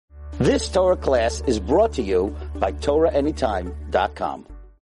This Torah class is brought to you by TorahAnytime.com.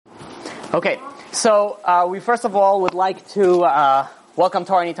 Okay, so we first of all would like to welcome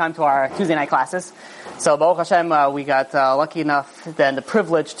Torah Anytime to our Tuesday night classes. So Baruch Hashem, we got lucky enough and the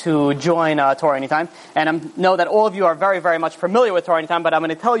privilege to join Torah Anytime. And I know that all of you are very, very much familiar with Torah Anytime, but I'm going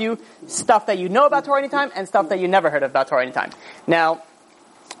to tell you stuff that you know about Torah Anytime and stuff that you never heard about Torah Anytime. Now,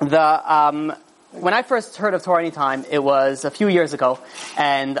 when I first heard of Torah Anytime, it was a few years ago,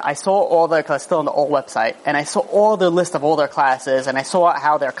 and I saw all their, cause still on the old website, and I saw all the list of all their classes, and I saw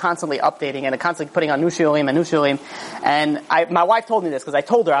how they're constantly updating and constantly putting on new shiurim. And my wife told me this, because I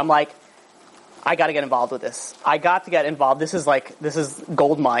told her, I'm like, I gotta get involved with this. I got to get involved. This is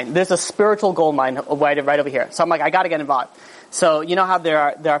gold mine. There's a spiritual gold mine right over here. So I'm like, I gotta get involved. So you know how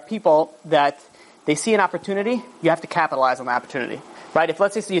there are people that they see an opportunity, you have to capitalize on the opportunity. Right? If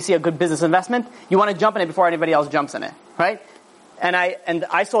let's say you see a good business investment, you want to jump in it before anybody else jumps in it. Right? And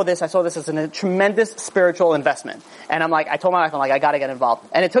I saw this as a tremendous spiritual investment. And I'm like, I told my wife, I'm like, I gotta get involved.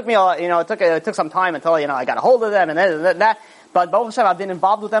 And it took me it took some time until, I got a hold of them and that. But Baruch Hashem, I've been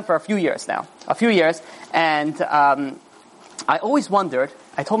involved with them for a few years. And, I always wondered,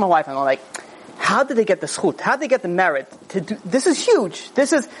 I told my wife, I'm like, how did they get the schut? How did they get the merit to do, this is huge.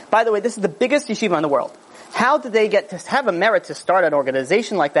 By the way, this is the biggest yeshiva in the world. How did they get to have a merit to start an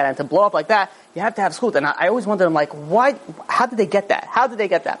organization like that and to blow up like that? You have to have schut. And I always wondered, I'm like, why? How did they get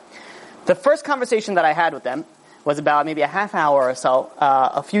that? The first conversation that I had with them was about maybe a half hour or so,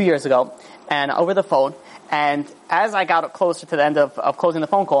 a few years ago, and over the phone. And as I got closer to the end of closing the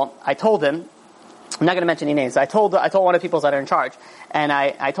phone call, I told him, I'm not going to mention any names. I told one of the people that are in charge, and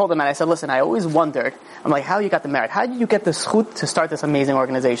I told him, and I said, listen, I always wondered, I'm like, how you got the merit? How did you get the schut to start this amazing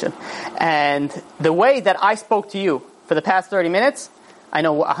organization? And the way that I spoke to you for the past 30 minutes, I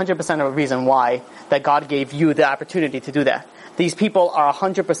know 100% of the reason why that God gave you the opportunity to do that. These people are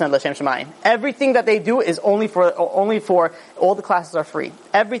 100% L'Shem Shemayim. Everything that they do is only for, all the classes are free.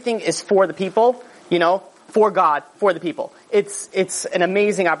 Everything is for the people, for God, for the people. It's an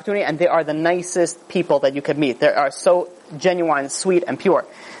amazing opportunity, and they are the nicest people that you could meet. They are so genuine, sweet, and pure.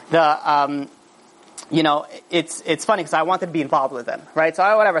 It's funny because I wanted to be involved with them, right? So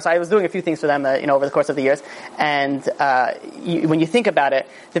I was doing a few things for them, over the course of the years. And when you think about it,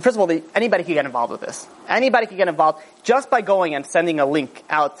 first of all, anybody can get involved with this. Anybody can get involved just by going and sending a link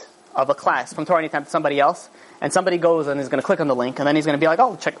out of a class from Torah Anytime to somebody else. And somebody goes and is going to click on the link, and then he's going to be like,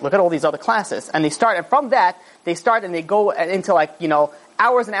 oh, look at all these other classes. And from that, they go into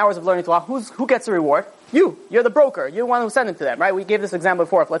hours and hours of learning Torah. Who gets the reward? You're the broker. You're the one who sent it to them, right? We gave this example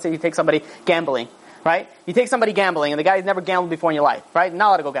before. If let's say you take somebody gambling, right? You take somebody gambling, and the guy's never gambled before in your life, right? Not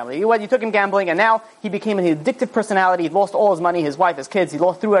allowed to go gambling. You took him gambling, and now he became an addictive personality. He lost all his money, his wife, his kids. He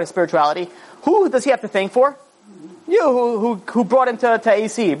threw out his spirituality. Who does he have to thank for? You, who brought him to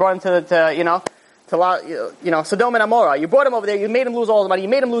AC, brought him to Sodom and Amorah. You brought him over there, you made him lose all his money, you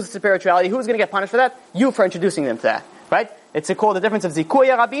made him lose his spirituality. Who's going to get punished for that? You, for introducing them to that, right? It's called the difference of Zikuy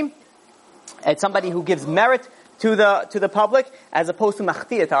Rabim. It's somebody who gives merit to the public, as opposed to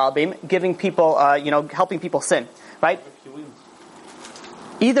Machtiyat Rabim, giving people, helping people sin, right?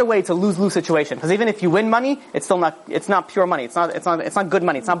 Either way, it's a lose-lose situation. Because even if you win money, it's not pure money. It's not good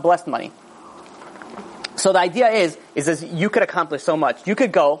money. It's not blessed money. So the idea is you could accomplish so much. You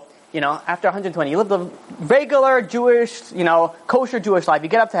could go, after 120, you live the regular Jewish, kosher Jewish life. You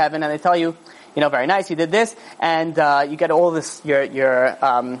get up to heaven and they tell you, very nice, you did this, and you get all this, your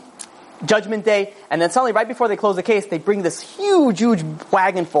judgment day, and then suddenly right before they close the case, they bring this huge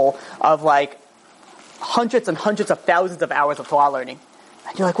wagon full of hundreds and hundreds of thousands of hours of Torah learning.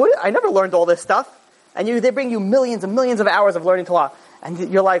 And you're like, what? I never learned all this stuff. And they bring you millions and millions of hours of learning Torah.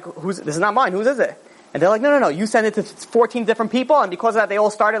 And you're like, this is not mine, whose is it? And they're like, no, you send it to 14 different people, and because of that they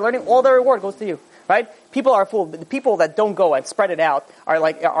all started learning, all their reward goes to you. Right? People are fooled. The people that don't go and spread it out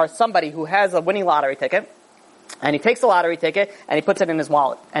are somebody who has a winning lottery ticket, and he takes the lottery ticket and he puts it in his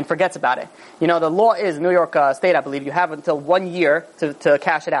wallet and forgets about it. The law is, New York State, I believe, you have until 1 year to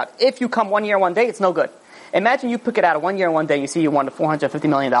cash it out. If you come 1 year, 1 day, it's no good. Imagine you pick it out 1 year, 1 day, you see you won $450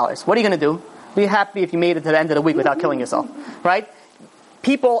 million. What are you going to do? Be happy if you made it to the end of the week without killing yourself. Right?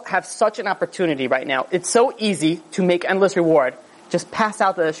 People have such an opportunity right now. It's so easy to make endless reward. Just pass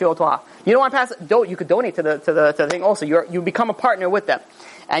out the Shiur Torah. You don't want to pass it? You could donate to the thing also. You become a partner with them,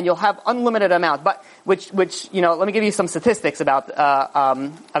 and you'll have unlimited amount. But which let me give you some statistics about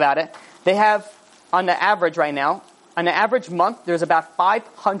it. They have, on the average right now, on the average month, there's about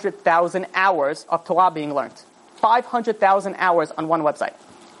 500,000 hours of Torah being learned. 500,000 hours on one website.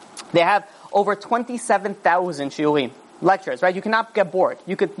 They have over 27,000 shiurim, lectures, right? You cannot get bored.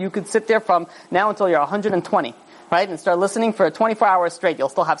 You could sit there from now until you're 120, right? And start listening for 24 hours straight. You'll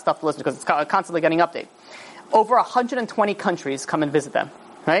still have stuff to listen to because it's constantly getting updated. Over 120 countries come and visit them,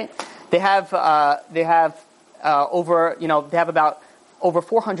 right? They have over, they have about over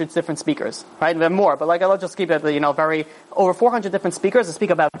 400 different speakers, right? And more, but let's just keep it, over 400 different speakers to speak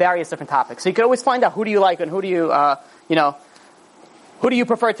about various different topics. So you can always find out who do you like and who do you, who do you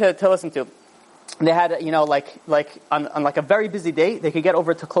prefer to listen to. They had, on a very busy day, they could get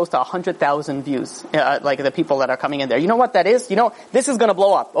over to close to 100,000 views, the people that are coming in there. You know what that is? This is going to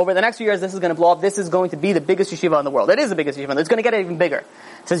blow up. Over the next few years, this is going to blow up. This is going to be the biggest yeshiva in the world. It is the biggest yeshiva. It's going to get even bigger.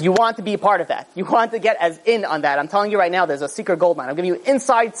 It says you want to be a part of that. You want to get as in on that. I'm telling you right now, there's a secret gold mine. I'm giving you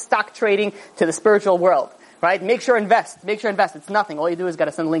inside stock trading to the spiritual world. Right? Make sure invest. It's nothing. All you do is got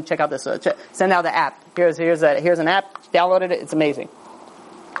to send a link, check out this, send out the app. Here's an app. Downloaded it. It's amazing.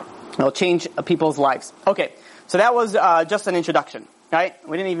 It'll change people's lives. Okay, so that was just an introduction, right?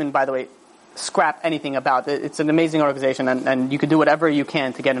 We didn't even, by the way, scrap anything about it. It's an amazing organization, and you can do whatever you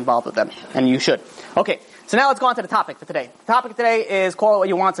can to get involved with them, and you should. Okay, so now let's go on to the topic for today. The topic today is call it what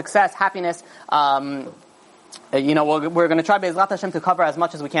you want: success, happiness. We're going to try Be'ezrat Hashem to cover as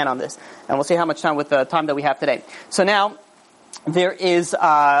much as we can on this, and we'll see how much time with the time that we have today. So now there is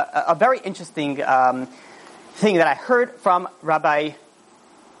a very interesting thing that I heard from Rabbi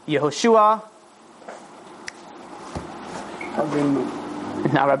Yehoshua,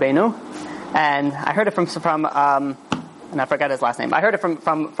 not Rabbeinu, and I heard it from and I forgot his last name. I heard it from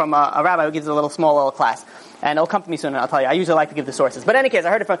a rabbi who gives a small little class, and it'll come to me soon, and I'll tell you. I usually like to give the sources, but in any case,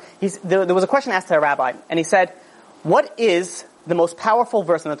 I heard it from. There was a question asked to a rabbi, and he said, "What is the most powerful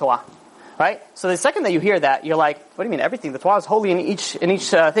verse in the Torah?" Right? So the second that you hear that, you're like, what do you mean? Everything. The Torah is holy in each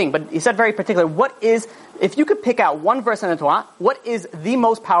thing. But he said very particular, if you could pick out one verse in the Torah, what is the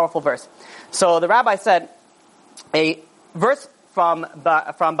most powerful verse? So the rabbi said, a verse from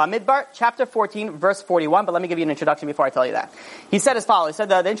Bamidbar, chapter 14, verse 41, but let me give you an introduction before I tell you that. He said as follows. He said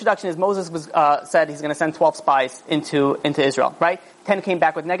the introduction is Moses said he's going to send 12 spies into Israel, right? 10 came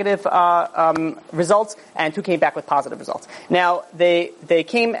back with negative results, and 2 came back with positive results. Now, they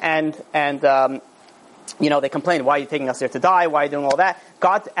came and they complained, why are you taking us here to die? Why are you doing all that?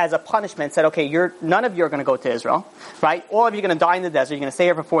 God, as a punishment, said, okay, none of you are going to go to Israel, right? All of you are going to die in the desert. You're going to stay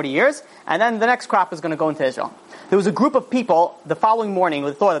here for 40 years, and then the next crop is going to go into Israel. There was a group of people the following morning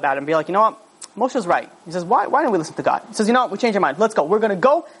who thought about it and be like, you know what? Moshe's right. He says, why don't we listen to God? He says, we change our mind. Let's go. We're going to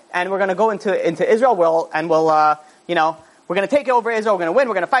go, and we're going to go into Israel. We're going to take over Israel. We're going to win.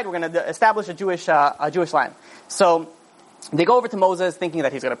 We're going to fight. We're going to establish a Jewish land. So they go over to Moses thinking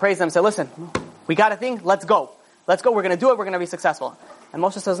that he's going to praise them and say, listen, we got a thing. Let's go. We're going to do it. We're going to be successful. And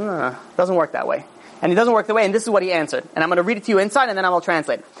Moshe says, no, it doesn't work that way. And it doesn't work the way, and this is what he answered. And I'm going to read it to you inside, and then I will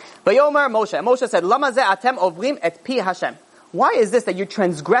translate it. Vayomer Moshe. Moshe said, Lama ze atem ovrim et pi Hashem. Why is this that you're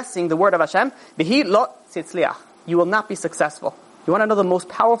transgressing the word of Hashem? Bihi lo tzitzliach. You will not be successful. You want to know the most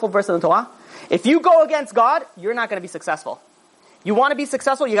powerful verse in the Torah? If you go against God, you're not going to be successful. You want to be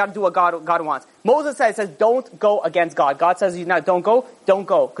successful, you got to do what God wants. Moses says, don't go against God. God says, don't go.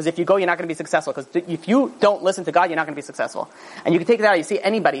 Because if you go, you're not going to be successful. Because if you don't listen to God, you're not going to be successful. And you can take it out. You see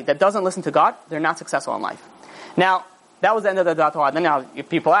anybody that doesn't listen to God, they're not successful in life. Now, that was the end of the Torah. Then now, if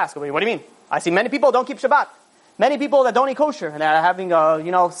people ask, what do you mean? I see many people don't keep Shabbat. Many people that don't eat kosher and that are having,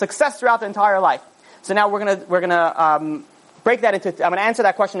 success throughout the entire life. So now we're gonna break that into. I'm gonna answer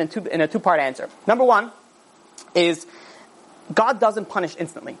that question in a two-part answer. Number one is God doesn't punish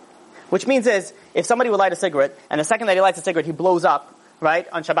instantly, which means if somebody would light a cigarette and the second that he lights a cigarette, he blows up. Right?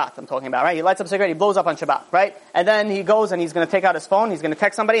 On Shabbat, I'm talking about, right? He lights up a cigarette, he blows up on Shabbat, right? And then he goes and he's going to take out his phone, he's going to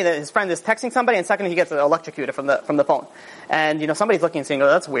text somebody, and his friend is texting somebody, and second he gets electrocuted from the phone. And, somebody's looking and saying, oh,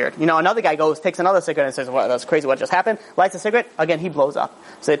 that's weird. Another guy goes, takes another cigarette and says, well, that's crazy what just happened. Lights a cigarette, again, he blows up.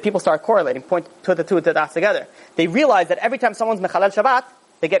 So people start correlating, put the two dots together. They realize that every time someone's mechalel Shabbat,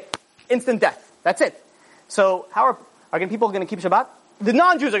 they get instant death. That's it. So are people going to keep Shabbat? The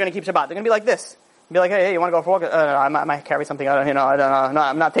non-Jews are going to keep Shabbat. They're going to be like this. Be like, hey, you want to go for a walk? I might carry something. I don't know.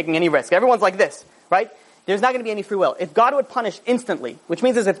 I'm not taking any risk. Everyone's like this, right? There's not going to be any free will. If God would punish instantly, which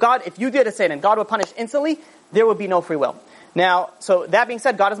means if you did a sin and God would punish instantly, there would be no free will. Now, so that being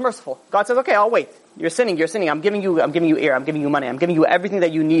said, God is merciful. God says, okay, I'll wait. You're sinning. I'm giving you ear. I'm giving you money. I'm giving you everything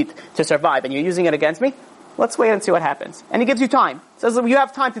that you need to survive, and you're using it against me. Let's wait and see what happens. And He gives you time. Says you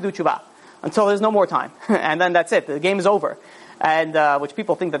have time to do tshuva until there's no more time, and then that's it. The game is over. And which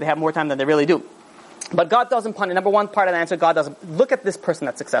people think that they have more time than they really do. But God doesn't punish. Number one part of the answer, God doesn't. Look at this person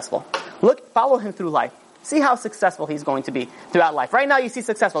that's successful. Follow him through life. See how successful he's going to be throughout life. Right now you see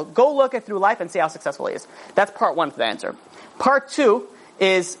successful. Go look at through life and see how successful he is. That's part one for the answer. Part two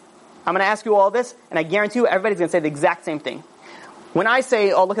is, I'm going to ask you all this, and I guarantee you everybody's going to say the exact same thing. When I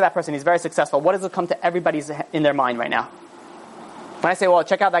say, oh, look at that person, he's very successful, what does it come to everybody's in their mind right now? When I say, well,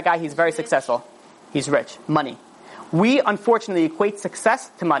 check out that guy, he's very successful. He's rich. Money. We, unfortunately, equate success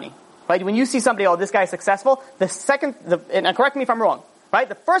to money. Right? When you see somebody, oh, this guy's successful, and correct me if I'm wrong, right?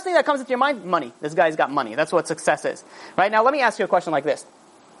 The first thing that comes into your mind, money. This guy's got money. That's what success is. Right? Now, let me ask you a question like this.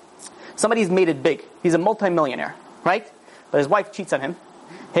 Somebody's made it big. He's a multimillionaire, right? But his wife cheats on him.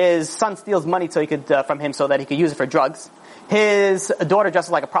 His son steals money from him so that he could use it for drugs. His daughter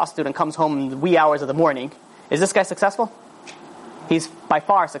dresses like a prostitute and comes home in the wee hours of the morning. Is this guy successful? He's by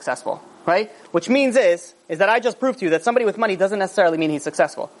far successful, right? Which means is that I just proved to you that somebody with money doesn't necessarily mean he's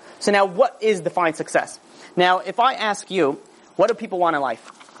successful. So now what is defined success? Now, if I ask you, what do people want in life?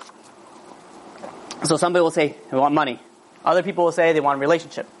 So somebody will say, they want money. Other people will say they want a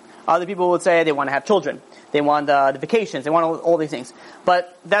relationship. Other people would say they want to have children. They want the vacations. They want all these things.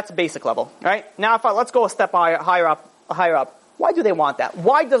 But that's basic level, right? Now, let's go a step higher up. Why do they want that?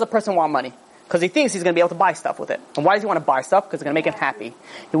 Why does a person want money? Because he thinks he's going to be able to buy stuff with it. And why does he want to buy stuff? Because it's going to make him happy.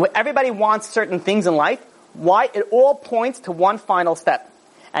 Everybody wants certain things in life. Why? It all points to one final step.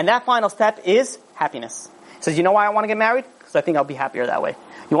 And that final step is happiness. He says, you know why I want to get married? Because I think I'll be happier that way.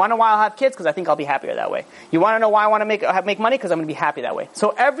 You want to know why I'll have kids? Because I think I'll be happier that way. You want to know why I want to make money? Because I'm going to be happy that way.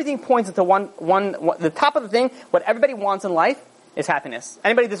 So everything points into one, the top of the thing, what everybody wants in life is happiness.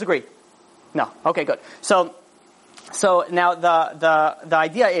 Anybody disagree? No. Okay, good. So now the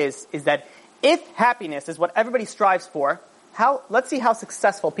idea is that if happiness is what everybody strives for, let's see how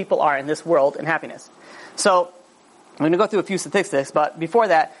successful people are in this world in happiness. So I'm going to go through a few statistics, but before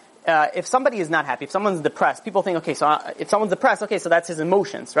that, if somebody is not happy, if someone's depressed, people think, okay, so if someone's depressed, okay, so that's his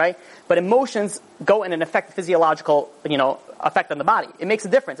emotions, right? But emotions go in and affect physiological, effect on the body. It makes a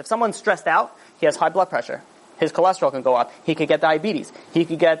difference. If someone's stressed out, he has high blood pressure. His cholesterol can go up. He could get diabetes. He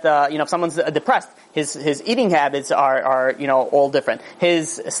could get, if someone's depressed, his eating habits are all different.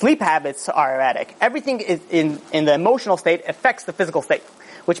 His sleep habits are erratic. Everything is in the emotional state affects the physical state.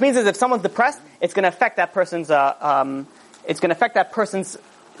 Which means is if someone's depressed, it's going to affect that person's,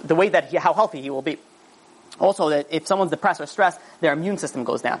 the way that how healthy he will be. Also, that if someone's depressed or stressed, their immune system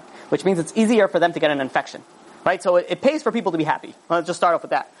goes down. Which means it's easier for them to get an infection. Right? So it pays for people to be happy. Let's just start off with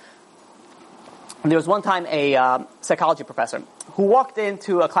that. There was one time a psychology professor who walked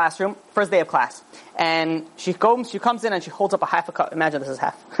into a classroom, first day of class, and she comes in and she holds up a half a cup. Imagine this is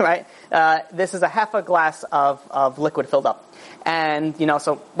half, right? This is a half a glass of liquid filled up. And,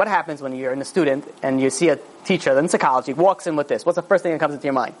 so what happens when you're a student and you see a teacher in psychology walks in with this? What's the first thing that comes into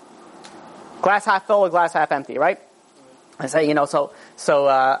your mind? Glass half full or glass half empty, right? I say, that's what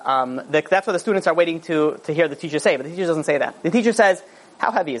the students are waiting to hear the teacher say, but the teacher doesn't say that. The teacher says,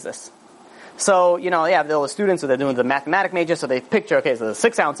 how heavy is this? So, all the students, so they're doing the mathematic major, so they picture, okay, so there's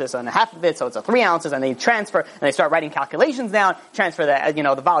 6 ounces and a half of it, so it's 3 ounces, and they transfer, and they start writing calculations down, transfer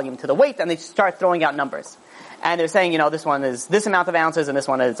the volume to the weight, and they start throwing out numbers. And they're saying, this one is this amount of ounces, and this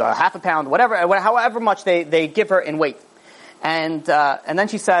one is half a pound, however much they give her in weight. And then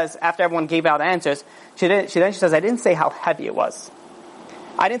she says, after everyone gave out answers, she says, I didn't say how heavy it was.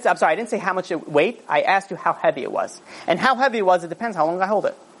 I didn't say how much it weighed, I asked you how heavy it was. And how heavy it was, it depends how long I hold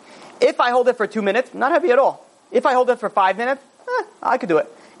it. If I hold it for 2 minutes, not heavy at all. If I hold it for 5 minutes, I could do it.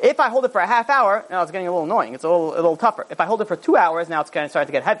 If I hold it for a half hour, now it's getting a little annoying. It's a little tougher. If I hold it for 2 hours, now it's going to start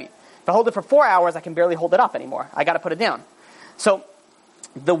to get heavy. If I hold it for 4 hours, I can barely hold it up anymore. I got to put it down. So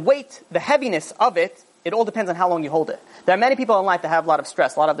the weight, the heaviness of it, it all depends on how long you hold it. There are many people in life that have a lot of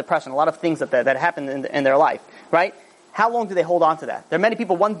stress, a lot of depression, a lot of things that happen in their life, right? How long do they hold on to that? There are many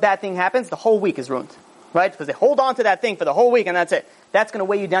people, one bad thing happens, the whole week is ruined, right? Because they hold on to that thing for the whole week and that's it. That's going to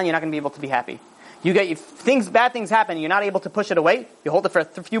weigh you down. You're not going to be able to be happy. Bad things happen, you're not able to push it away. You hold it for a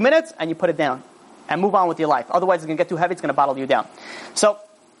few minutes and you put it down and move on with your life. Otherwise, it's going to get too heavy. It's going to bottle you down. So,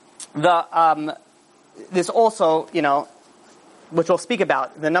 this also, which we'll speak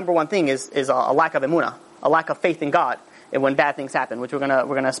about. The number one thing is a lack of emunah, a lack of faith in God, and when bad things happen, which we're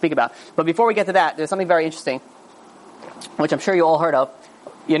gonna speak about. But before we get to that, there's something very interesting, which I'm sure you all heard of.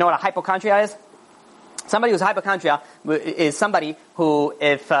 You know what a hypochondria is? Somebody who's hypochondria is somebody who,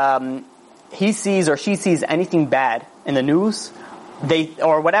 if he sees or she sees anything bad in the news,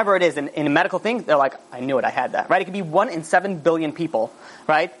 or whatever it is in a medical thing, they're like, I knew it, I had that, right? It could be 1 in 7 billion people,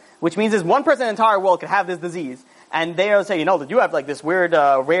 right? Which means is one person in the entire world could have this disease, and they'll say, that you have like this weird,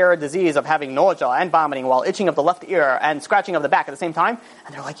 rare disease of having nausea and vomiting while itching of the left ear and scratching of the back at the same time,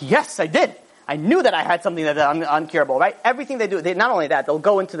 and they're like, yes, I did. I knew that I had something that's uncurable, right? Everything they do, not only that, they'll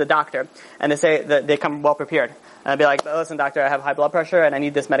go into the doctor and they say that they come well prepared. And they'll be like, listen, doctor, I have high blood pressure and I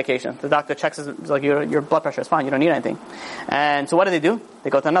need this medication. The doctor checks, it's like, your blood pressure is fine, you don't need anything. And so what do? They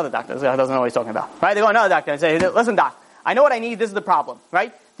go to another doctor. This guy doesn't know what he's talking about, right? They go to another doctor and say, listen, doc, I know what I need. This is the problem,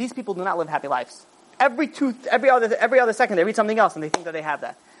 right? These people do not live happy lives. Every other second they read something else and they think that they have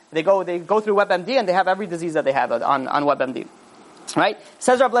that. They go through WebMD and they have every disease that they have on WebMD, right?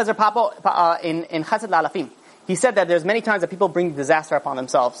 Says Rav Lezer Papa in Chesed La'alafim. He said that there's many times that people bring disaster upon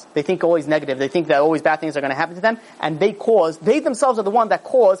themselves. They think always negative. They think that always bad things are going to happen to them, and they themselves are the one that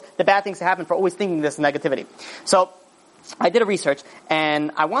cause the bad things to happen for always thinking this negativity. So I did a research,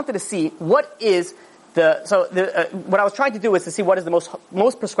 and I wanted to see what is what I was trying to do is to see what is the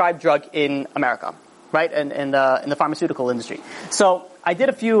most prescribed drug in America, right? In the pharmaceutical industry. So I did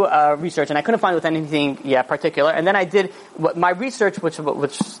a few research, and I couldn't find with anything particular. And then I did my research, which I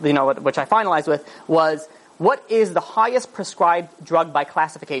finalized with, was what is the highest prescribed drug by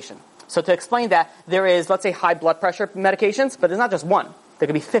classification. So to explain that, there is, let's say, high blood pressure medications, but there's not just one. There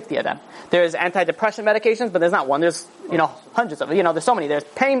could be 50 of them. There's antidepressant medications, but there's not one. There's, hundreds of them. There's so many. There's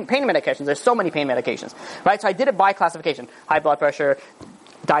pain medications. There's so many pain medications, right? So I did it by classification. High blood pressure,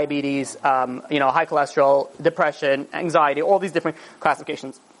 diabetes, high cholesterol, depression, anxiety, all these different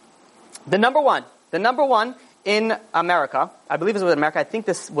classifications. The number one in America, I believe it was in America, I think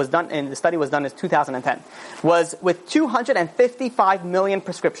this was done, and the study was done in 2010, was with 255 million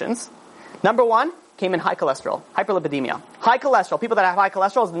prescriptions. Number one came in high cholesterol, hyperlipidemia. High cholesterol, people that have high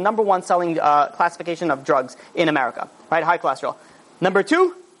cholesterol is the number one selling classification of drugs in America, right? High cholesterol. Number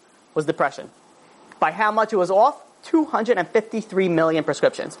two was depression. By how much it was off? 253 million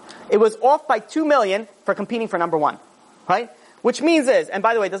prescriptions. It was off by 2 million for competing for number one, right? Which means and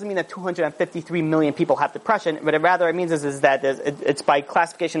by the way, it doesn't mean that 253 million people have depression, but rather it means is that it's by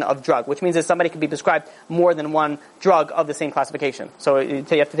classification of drug, which means that somebody can be prescribed more than one drug of the same classification. So you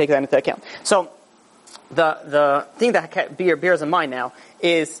have to take that into account. So the thing that bears in mind now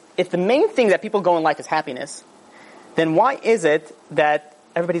is if the main thing that people go in life is happiness, then why is it that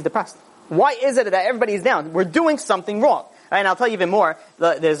everybody's depressed? Why is it that everybody's down? We're doing something wrong. And I'll tell you even more.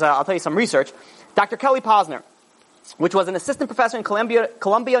 I'll tell you some research. Dr. Kelly Posner, which was an assistant professor in Columbia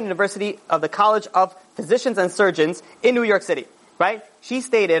University of the College of Physicians and Surgeons in New York City, right? She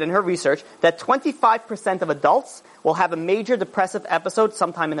stated in her research that 25% of adults will have a major depressive episode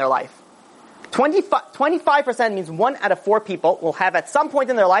sometime in their life. 25% means 1 out of 4 people will have at some point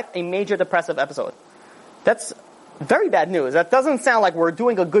in their life a major depressive episode. That's very bad news. That doesn't sound like we're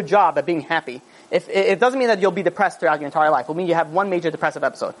doing a good job at being happy. It doesn't mean that you'll be depressed throughout your entire life. It will mean you have one major depressive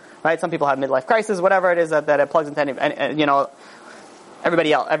episode, right? Some people have midlife crisis, whatever it is that it plugs into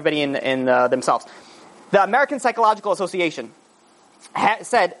everybody in themselves. The American Psychological Association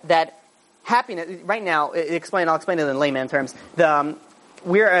said that happiness, right now, I'll explain it in layman terms.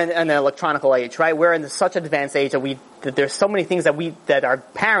 We're in an electronical age, right? We're in such an advanced age that there's so many things that our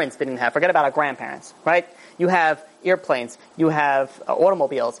parents didn't have. Forget about our grandparents, right? You have airplanes, you have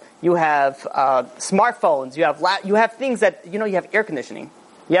automobiles, you have smartphones, you have things that, you have air conditioning,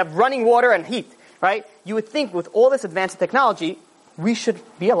 you have running water and heat, right? You would think with all this advanced technology, we should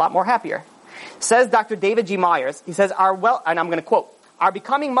be a lot more happier. Says Dr. David G. Myers, he says, and I'm going to quote, "Our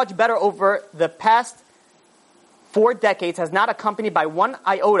becoming much better over the past 4 decades has not accompanied by one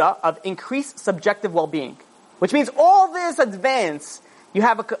iota of increased subjective well-being." Which means all this advance, you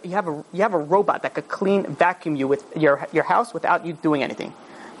have a robot that could vacuum you with your house without you doing anything.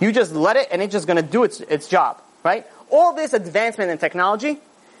 You just let it, and it's just going to do its job, right? All this advancement in technology,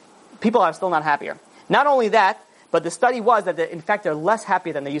 people are still not happier. Not only that, but the study was that in fact they're less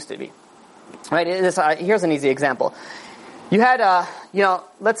happy than they used to be. Right? Here's an easy example. You had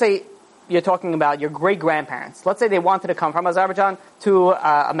let's say you're talking about your great grandparents. Let's say they wanted to come from Azerbaijan to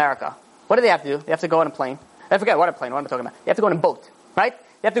America. What do they have to do? They have to go on a plane. I forget what a plane. What am I talking about? They have to go on a boat, right?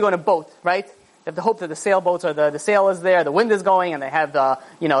 They have to go on a boat, right? They have to hope that the sailboats or the sail is there, the wind is going, and they have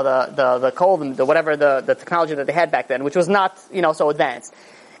the cold and the technology that they had back then, which was not so advanced.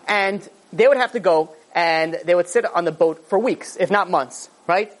 And they would have to go and they would sit on the boat for weeks, if not months,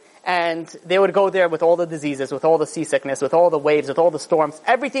 right? And they would go there with all the diseases, with all the seasickness, with all the waves, with all the storms,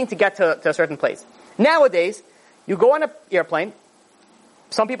 everything to get to a certain place. Nowadays, you go on an airplane,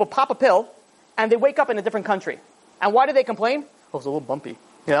 some people pop a pill, and they wake up in a different country. And why do they complain? Oh, it was a little bumpy.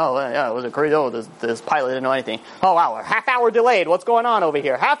 It was a crazy. Oh, this pilot didn't know anything. Oh, wow, a half hour delayed. What's going on over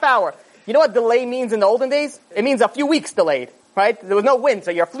here? Half hour. You know what delay means in the olden days? It means a few weeks delayed, right? There was no wind,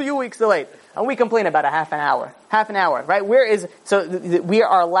 so you're a few weeks delayed. And we complain about a half an hour. Half an hour, right? We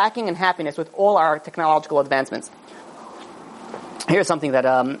are lacking in happiness with all our technological advancements. Here's something that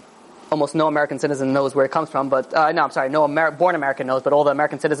almost no American citizen knows where it comes from, but born American knows, but all the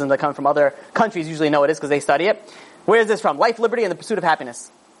American citizens that come from other countries usually know it is because they study it. Where is this from? Life, Liberty, and the Pursuit of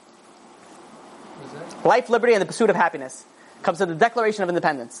Happiness. Life, Liberty, and the Pursuit of Happiness comes to the Declaration of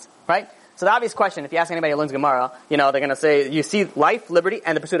Independence, right? So the obvious question, if you ask anybody who learns Gemara, they're going to say, you see life, liberty,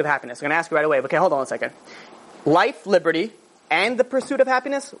 and the pursuit of happiness. They're going to ask you right away, okay, hold on a second. Life, liberty, and the pursuit of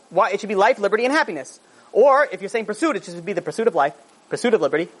happiness? Why? It should be life, liberty, and happiness. Or, if you're saying pursuit, it should be the pursuit of life, pursuit of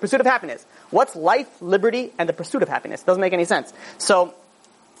liberty, pursuit of happiness. What's life, liberty, and the pursuit of happiness? Doesn't make any sense. So,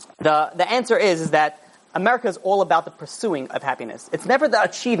 the answer is that America is all about the pursuing of happiness. It's never the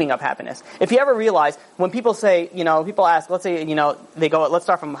achieving of happiness. If you ever realize, when people say, people ask, let's say, they go, let's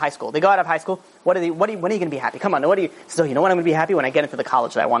start from high school. They go out of high school, when are you going to be happy? Come on, so you know what I'm going to be happy? When I get into the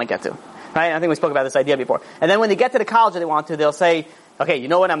college that I want to get to. Right? I think we spoke about this idea before. And then when they get to the college that they want to, they'll say, okay, you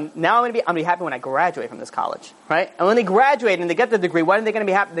know what, I'm going to be happy when I graduate from this college. Right? And when they graduate and they get the degree, when are they going to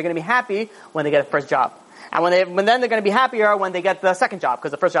be happy? They're going to be happy when they get a first job. And then they're going to be happier when they get the second job,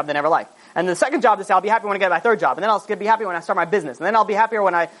 because the first job they never liked. And the second job, they say, I'll be happy when I get my third job. And then I'll be happy when I start my business. And then I'll be happier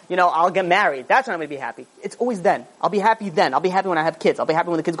when I'll get married. That's when I'm going to be happy. It's always then. I'll be happy then. I'll be happy when I have kids. I'll be happy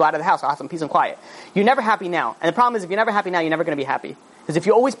when the kids go out of the house. I'll have some peace and quiet. You're never happy now. And the problem is, if you're never happy now, you're never going to be happy. Because if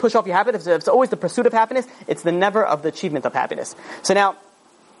you always push off your happiness, if it's always the pursuit of happiness, it's the never of the achievement of happiness. So now,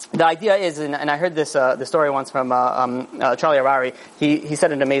 the idea is, and I heard this story once from Charlie Harary. He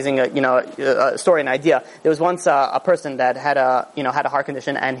said an amazing story and idea. There was once a person that had a heart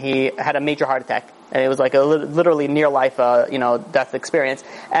condition, and he had a major heart attack, and it was like a literally near life death experience.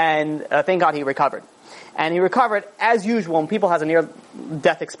 And thank God he recovered. And he recovered as usual. When people has a near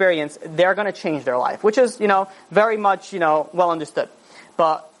death experience, they're going to change their life, which is very much well understood.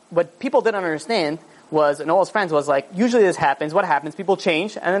 But what people didn't understand was, and all his friends was like, usually this happens, what happens? People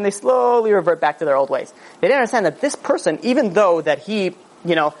change, and then they slowly revert back to their old ways. They didn't understand that this person, even though that he,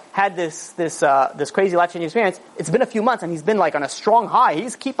 had this crazy life-changing experience, it's been a few months, and he's been like on a strong high.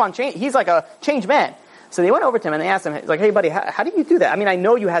 He's like a changed man. So they went over to him and they asked him, like, hey buddy, how do you do that? I mean, I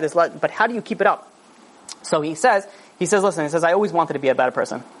know you had this life, but how do you keep it up? So he says, listen, I always wanted to be a better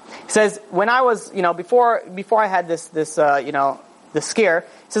person. He says, when I was, before I had this scare,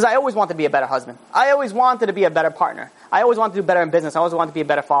 he says, I always wanted to be a better husband. I always wanted to be a better partner. I always wanted to do better in business. I always wanted to be a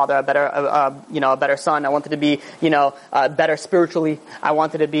better father, a better son. I wanted to be, better spiritually. I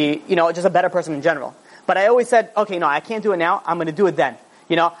wanted to be, just a better person in general. But I always said, okay, no, I can't do it now. I'm going to do it then.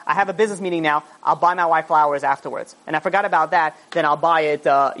 I have a business meeting now. I'll buy my wife flowers afterwards. And I forgot about that. Then I'll buy it,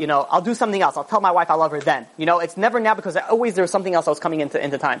 I'll do something else. I'll tell my wife I love her then. It's never now, because always there was something else that was coming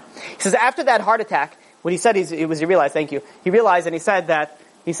into time. He says, after that heart attack, what he said he realized, thank you. He realized, and he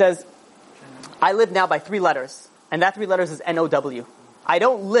says, I live now by 3 letters. And that 3 letters is N-O-W. I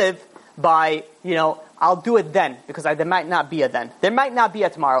don't live by, I'll do it then, because there might not be a then. There might not be a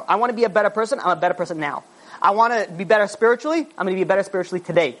tomorrow. I want to be a better person. I'm a better person now. I want to be better spiritually. I'm going to be better spiritually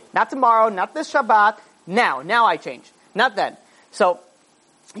today. Not tomorrow, not this Shabbat. Now I change. Not then. So,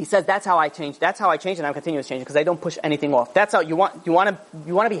 he says, that's how I change. That's how I change, and I'm continuous change, because I don't push anything off. That's how you want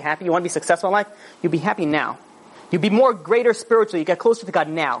to be happy. You want to be successful in life. You be happy now. You be more greater spiritually. You get closer to God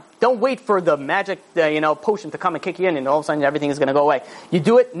now. Don't wait for the magic, potion to come and kick you in, and all of a sudden everything is going to go away. You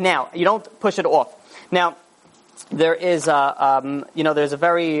do it now. You don't push it off. Now, there is, there's a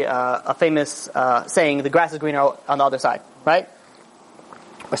very a famous saying: "The grass is greener on the other side," right?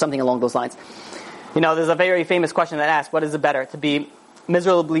 Or something along those lines. There's a very famous question that asks, "What is it better, to be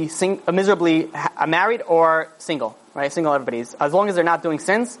miserably married or single?" Right? Single, everybody's. As long as they're not doing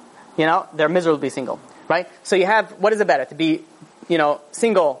sins, they're miserably single. Right? So you have, what is it better, to be,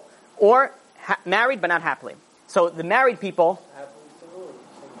 single or married but not happily? So the married people,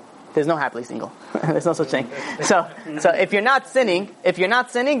 there's no happily single. There's no such thing. So if you're not sinning,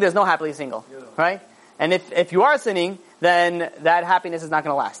 there's no happily single. Right? And if you are sinning, then that happiness is not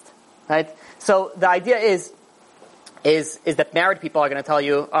going to last. Right? So the idea is that married people are going to tell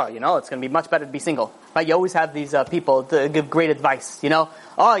you, oh, it's going to be much better to be single. Right? You always have these people to give great advice.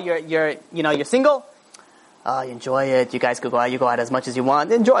 Oh, you're single. Oh, you enjoy it. You guys could go out. You go out as much as you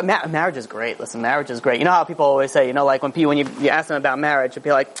want. Enjoy. Marriage is great. Listen, marriage is great. You know how people always say, like when you ask them about marriage, it'd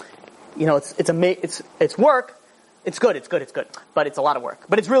be like, it's work. It's good. But it's a lot of work.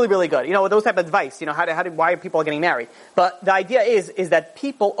 But it's really, really good. Those type of advice. Why are people getting married? But the idea is that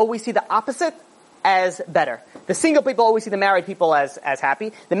people always see the opposite as better. The single people always see the married people as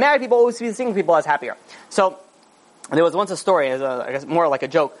happy. The married people always see the single people as happier. So, there was once a story, I guess more like a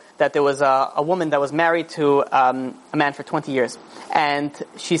joke, that there was a woman that was married to a man for 20 years. And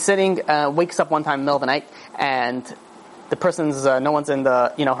she's sitting, wakes up one time in the middle of the night, and the person's, no one's in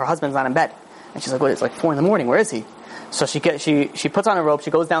her husband's not in bed. And she's like, what, it's like 4 a.m, where is he? So she puts on a robe,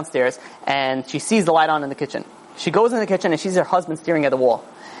 she goes downstairs, and she sees the light on in the kitchen. She goes in the kitchen and she sees her husband staring at the wall.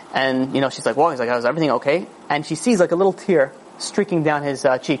 And, she's like, whoa, he's like, is everything okay? And she sees like a little tear streaking down his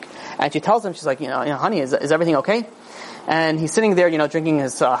cheek. And she tells him, she's like, honey, is everything okay? And he's sitting there, drinking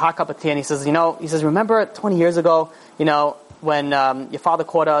his hot cup of tea, and he says, remember 20 years ago, when your father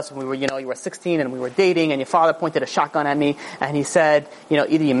caught us, and we were, you were 16 and we were dating, and your father pointed a shotgun at me, and he said,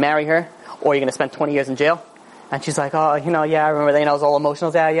 either you marry her or you're going to spend 20 years in jail. And she's like, oh, yeah, I remember that. I was all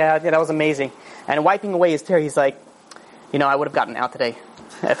emotional. Yeah, that was amazing. And wiping away his tear, he's like, I would have gotten out today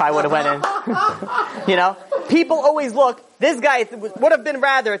if I would have went in. People always look, this guy would have been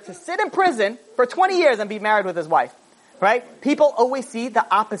rather to sit in prison for 20 years and be married with his wife. Right? People always see the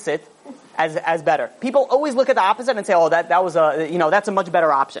opposite as better. People always look at the opposite and say, oh, that was that's a much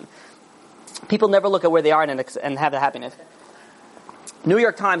better option. People never look at where they are and have the happiness. New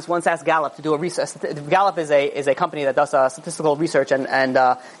York Times once asked Gallup to do a research. Gallup is a company that does statistical research and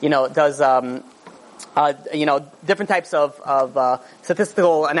does different types of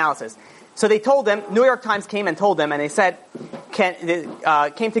statistical analysis. So they told them, New York Times came and told them, and they said,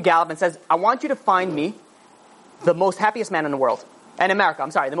 came to Gallup and says, I want you to find me the most happiest man in the world. And America,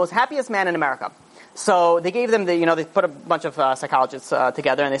 the most happiest man in America. So they gave them they put a bunch of psychologists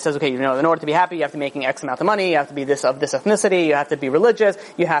together, and they says, okay, in order to be happy, you have to be making X amount of money, you have to be of this ethnicity, you have to be religious,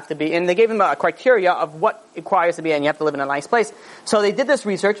 you have to be, and they gave them a criteria of what it requires to be, and you have to live in a nice place. So they did this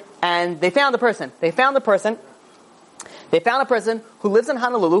research, and they found a person. They found a person who lives in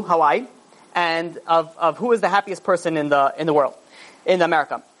Honolulu, Hawaii, and of who is the happiest person in the world, in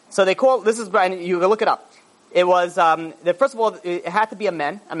America. So they you can look it up. It was, first of all, it had to be a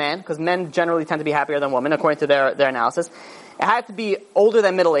man, because men generally tend to be happier than women, according to their analysis. It had to be older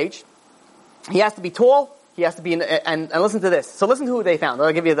than middle age. He has to be tall. He has to be, and listen to this. So listen to who they found.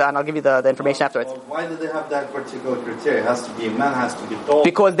 I'll give you the information afterwards. Well, why do they have that particular criteria? It has to be a man, has to be tall.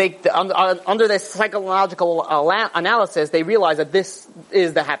 Because under this psychological analysis, they realized that this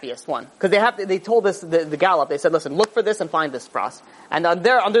is the happiest one. Because they told us the Gallup. They said, listen, look for this and find this for us. And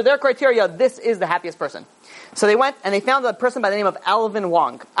under their criteria, this is the happiest person. So they went and they found a person by the name of Alvin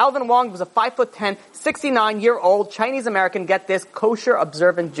Wong. Alvin Wong was a 5'10", 69-year-old Chinese American, get this, kosher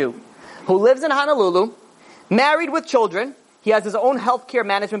observant Jew, who lives in Honolulu, married with children. He has his own healthcare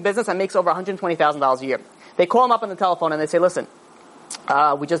management business and makes over $120,000 a year. They call him up on the telephone and they say, listen,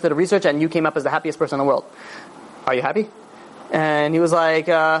 we just did a research and you came up as the happiest person in the world. Are you happy? And he was like,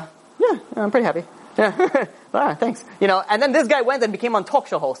 yeah, I'm pretty happy. Yeah, thanks. And then this guy went and became a talk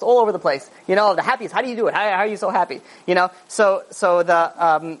show host all over the place. The happiest. How do you do it? How are you so happy? So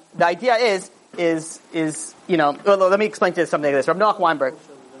the idea is well, let me explain to you something like this. Rav Noach Weinberg,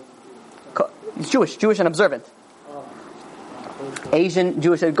 he's Jewish and observant. Asian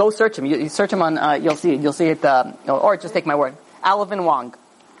Jewish. Go search him. You search him on. You'll see it. Or just take my word. Alvin Wong.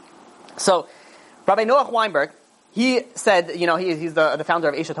 So, Rabbi Noach Weinberg. He said, he's the founder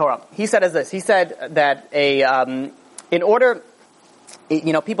of Aish Torah. He said as this. He said that in order,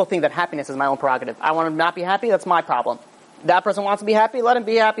 people think that happiness is my own prerogative. I want to not be happy. That's my problem. That person wants to be happy. Let him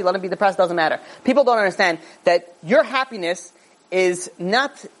be happy. Let him be depressed. Doesn't matter. People don't understand that your happiness is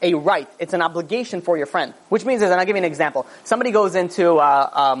not a right. It's an obligation for your friend. Which means, and I'll give you an example. Somebody goes into,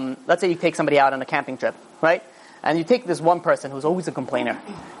 let's say you take somebody out on a camping trip, right? And you take this one person who's always a complainer.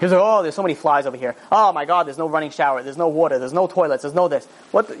 He's like, oh, there's so many flies over here. Oh my God, there's no running shower. There's no water. There's no toilets. There's no this.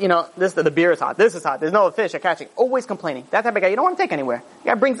 The beer is hot. This is hot. There's no fish catching. Always complaining. That type of guy, you don't want to take anywhere. The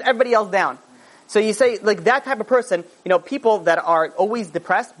guy brings everybody else down. So you say, like that type of person, people that are always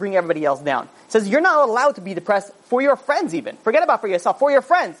depressed bring everybody else down. It says you're not allowed to be depressed for your friends even. Forget about for yourself. For your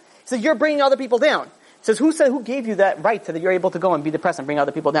friends. It says you're bringing other people down. It says who gave you that right so that you're able to go and be depressed and bring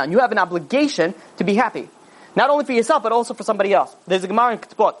other people down? You have an obligation to be happy. Not only for yourself, but also for somebody else. There's a Gemara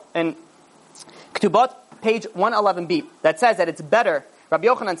in Ketubot, page 111b, that says that it's better, Rabbi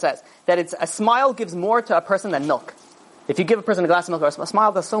Yochanan says, that a smile gives more to a person than milk. If you give a person a glass of milk, a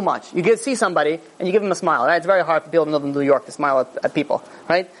smile does so much. You see somebody, and you give them a smile, right? It's very hard for people to live in New York to smile at people,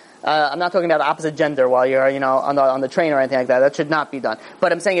 right? I'm not talking about the opposite gender while you're, on the train or anything like that. That should not be done.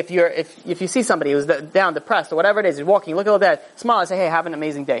 But I'm saying if you see somebody who's down, depressed, or whatever it is, you're walking, you look at that, smile and say, hey, have an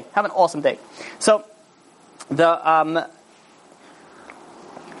amazing day. Have an awesome day. So, the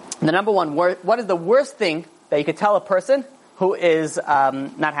number one, what is the worst thing that you could tell a person who is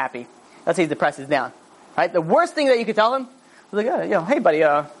not happy? Let's say he's depressed, he's down. Right? The worst thing that you could tell him is like, hey buddy,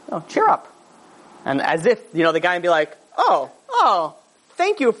 cheer up. And as if, the guy would be like, oh,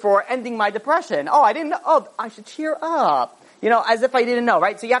 thank you for ending my depression. Oh, I didn't know. Oh, I should cheer up. As if I didn't know,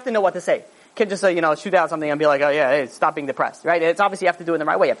 right? So you have to know what to say. You can't just say, shoot out something and be like, oh yeah, hey, stop being depressed, right? It's obviously you have to do it in the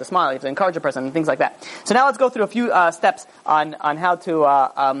right way. You have to smile, you have to encourage a person, and things like that. So now let's go through a few steps on how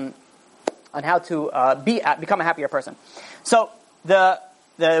to become a happier person. So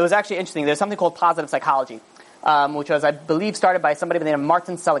it was actually interesting. There's something called positive psychology. which was, I believe, started by somebody by the name of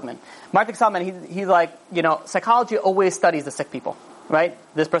Martin Seligman. Martin Seligman, he's like, psychology always studies the sick people, right?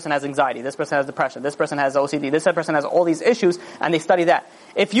 This person has anxiety, this person has depression, this person has OCD, this person has all these issues, and they study that.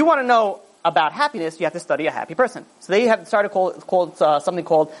 If you want to know about happiness, you have to study a happy person. So they have started something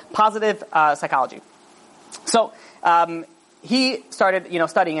called positive psychology. So he started,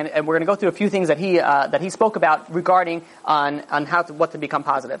 studying, and we're going to go through a few things that he spoke about regarding on what to become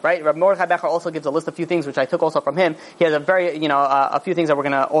positive, right? Rabbi Mordechai Becher also gives a list of few things which I took also from him. He has a few things that we're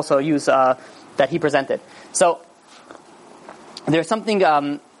going to also use that he presented. So there's something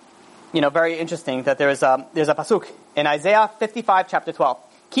very interesting that there's a pasuk in Isaiah 55 chapter 12.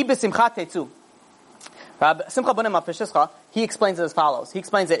 Ki b'simcha tetzu. Rab Simcha Bunim HaPeshischa, he explains it as follows. He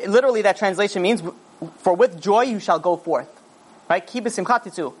explains it. Literally, that translation means, for with joy you shall go forth. Right? Ki b'simcha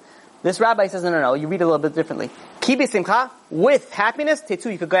tetzu. This rabbi says, no, you read it a little bit differently. Ki b'simcha, with happiness,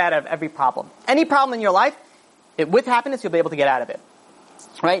 tetzu, you could get out of every problem. Any problem in your life, with happiness, you'll be able to get out of it.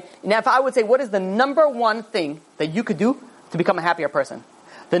 Right? Now, if I would say, what is the number one thing that you could do to become a happier person?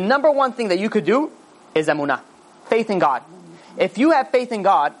 The number one thing that you could do is emunah. Faith in God. If you have faith in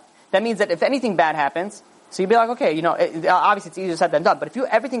God, that means that if anything bad happens, so you'd be like, okay, obviously it's easier said than done, but if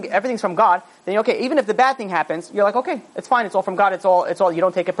everything's from God, then okay, even if the bad thing happens, you're like, okay, it's fine, it's all from God, it's all, you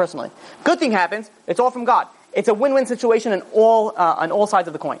don't take it personally. Good thing happens, it's all from God. It's a win-win situation on all sides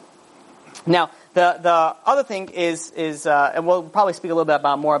of the coin. Now, the other thing is, and we'll probably speak a little bit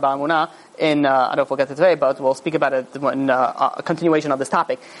more about Emunah I don't know if we'll get to today, but we'll speak about it in a continuation of this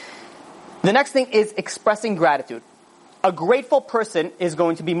topic. The next thing is expressing gratitude. A grateful person is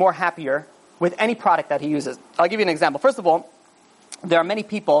going to be more happier with any product that he uses. I'll give you an example. First of all, there are many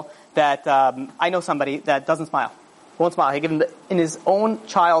people that, I know somebody that doesn't smile. Won't smile. He gave him in his own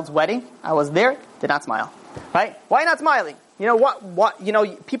child's wedding. I was there, did not smile. Right? Why not smiling?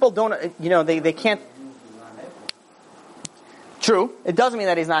 People don't, they can't. True. It doesn't mean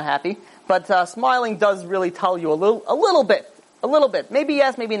that he's not happy, but smiling does really tell you a little bit. Maybe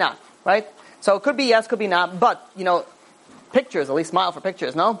yes, maybe not. Right? So it could be yes, could be not, but, pictures, at least smile for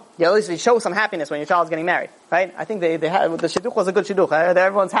pictures, no? Yeah, at least you show some happiness when your child's getting married, right? I think they had, the shidduch was a good shidduch.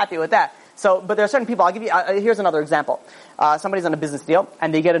 Everyone's happy with that. So, but there are certain people, I'll give you, here's another example. Somebody's on a business deal,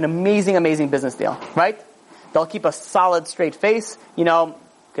 and they get an amazing business deal, right? They'll keep a solid, straight face,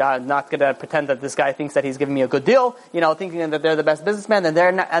 God, not gonna pretend that this guy thinks that he's giving me a good deal, thinking that they're the best businessman, and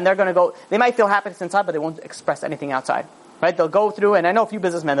they're gonna go, they might feel happiness inside, but they won't express anything outside, right? They'll go through, and I know a few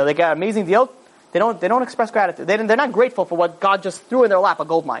businessmen, they get an amazing deal, They don't express gratitude. They're not grateful for what God just threw in their lap, a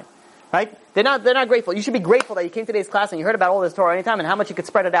gold mine. Right? They're not grateful. You should be grateful that you came to today's class and you heard about all this Torah anytime and how much you could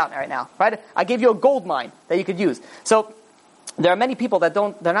spread it out right now. Right? I gave you a gold mine that you could use. So, there are many people that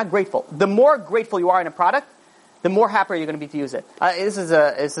they're not grateful. The more grateful you are in a product, the more happier you're going to be to use it. This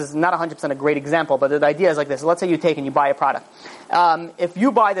is not 100% a great example, but the idea is like this. Let's say you take and you buy a product. If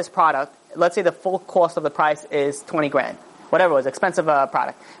you buy this product, let's say the full cost of the price is $20,000. Whatever it was, expensive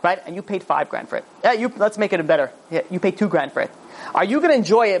product, right? And you paid $5,000 for it. Let's make it better. Yeah, you paid $2,000 for it. Are you going to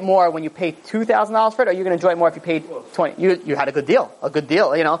enjoy it more when you paid $2,000 for it, or are you going to enjoy it more if you paid $20,000? You had a good deal,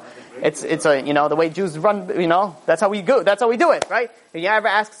 It's the way Jews run, that's how we go. That's how we do it, right? If you ever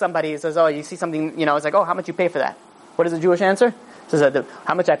ask somebody, he says, oh, you see something, it's like, oh, how much you pay for that? What is the Jewish answer? It says,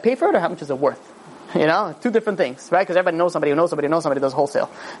 how much I pay for it, or how much is it worth? Two different things, right? Because everybody knows somebody who knows somebody who knows somebody does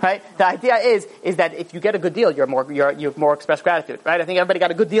wholesale, right? The idea is that if you get a good deal, you have more express gratitude, right? I think everybody got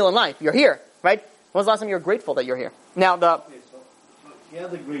a good deal in life. You're here, right? When was the last time you were grateful that you're here? Now so he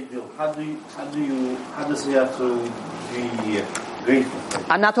had a great deal. How does he have to be grateful?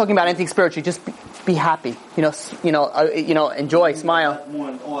 I'm not talking about anything spiritual. Just be happy. Enjoy, smile.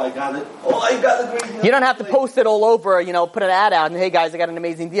 Oh, I got it. Oh, I got a great deal. You don't have to post it all over. Put an ad out and hey guys, I got an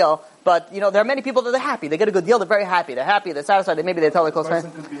amazing deal. But, there are many people that are happy. They get a good deal, they're very happy. They're happy, they're satisfied, maybe they tell their close friends.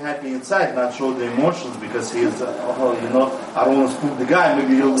 The person could be happy inside, not show the emotions because he is, I don't want to spook the guy,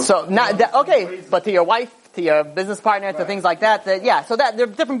 maybe he'll... So, but to your wife, to your business partner, right. To things like that, so that, they're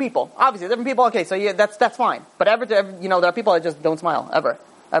different people. Obviously, different people, okay, so that's fine. But there are people that just don't smile, ever.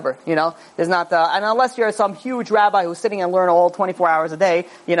 There's not, and unless you're some huge rabbi who's sitting and learning all 24 hours a day,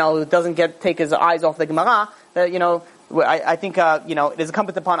 doesn't take his eyes off the Gemara, I think, it is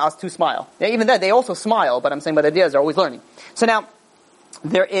incumbent upon us to smile. Even then, they also smile, but I'm saying, but the idea is they're always learning. So now,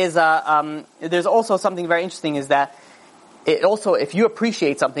 there's also something very interesting is that if you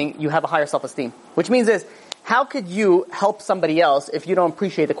appreciate something, you have a higher self-esteem. Which means how could you help somebody else if you don't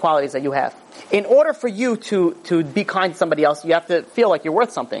appreciate the qualities that you have? In order for you to be kind to somebody else, you have to feel like you're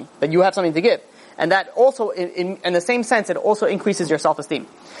worth something, that you have something to give. And that also, in the same sense, it also increases your self-esteem.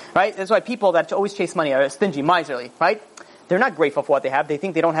 Right? That's why people that always chase money are stingy, miserly, right? they're not grateful for what they have. They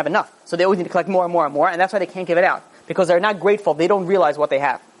think they don't have enough. So they always need to collect more and more and more, and that's why they can't give it out. Because they're not grateful. They don't realize what they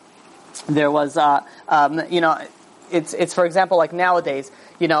have. There was, it's for example, like nowadays,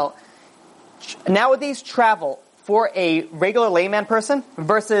 nowadays travel for a regular layman person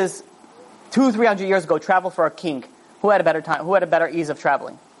versus 200-300 years ago travel for a king who had a better time, who had a better ease of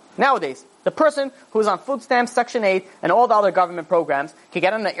traveling. Nowadays, the person who's on food stamps, Section 8, and all the other government programs can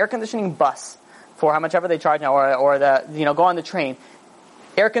get on an air conditioning bus for how much ever they charge now, or go on the train.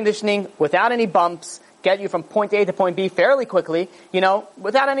 Air conditioning without any bumps, get you from point A to point B fairly quickly,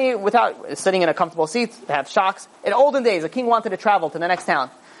 without sitting in a comfortable seat, have shocks. In olden days, a king wanted to travel to the next town.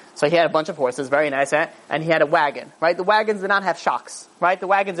 So he had a bunch of horses, very nice, and he had a wagon, right? The wagons did not have shocks, right? The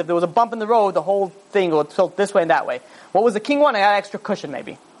wagons, if there was a bump in the road, the whole thing would tilt this way and that way. What was the king want? He had extra cushion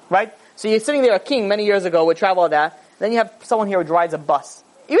maybe, right? So you're sitting there, a king many years ago would travel like that. Then you have someone here who rides a bus.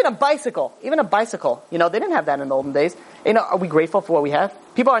 Even a bicycle, they didn't have that in the olden days. Are we grateful for what we have?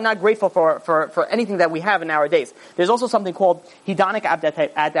 People are not grateful for anything that we have in our days. There's also something called hedonic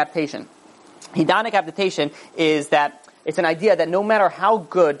adaptation. Hedonic adaptation is that it's an idea that no matter how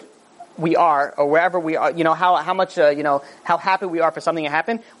good we are, or wherever we are, how happy we are for something to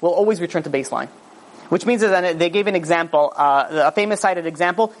happen, we'll always return to baseline. Which means that they gave an example, a famous cited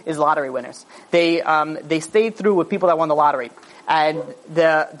example is lottery winners. They stayed through with people that won the lottery. And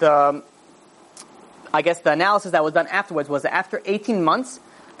I guess the analysis that was done afterwards was that after 18 months,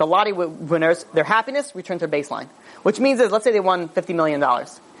 the lottery winners, their happiness returned to baseline. Which means is, let's say they won $50 million.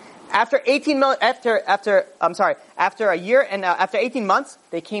 After a year and after 18 months,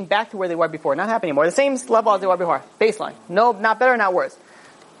 they came back to where they were before. Not happy anymore. The same level as they were before. Baseline. No, not better, not worse.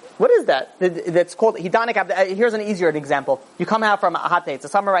 What is that? That's called hedonic adaptation. Here's an easier example. You come out from a hot day. It's a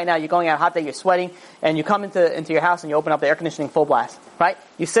summer right now. You're going out hot day. You're sweating, and you come into your house and you open up the air conditioning full blast. Right?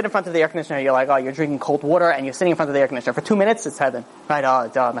 You sit in front of the air conditioner. You're like, you're drinking cold water, and you're sitting in front of the air conditioner for 2 minutes. It's heaven. Right?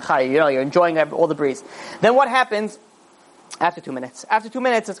 You're enjoying all the breeze. Then what happens? After 2 minutes. After 2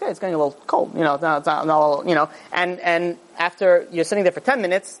 minutes, it's good. It's getting a little cold. It's not, and after you're sitting there for 10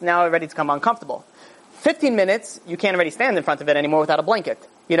 minutes, now it's ready to become uncomfortable. 15 minutes, you can't already stand in front of it anymore without a blanket.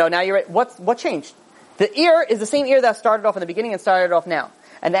 Now what changed? The ear is the same ear that started off in the beginning and started off now.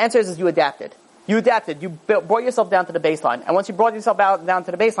 And the answer is you adapted. You adapted. You brought yourself down to the baseline. And once you brought yourself down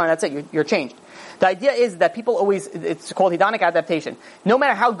to the baseline, that's it. You're changed. The idea is that people always, it's called hedonic adaptation. No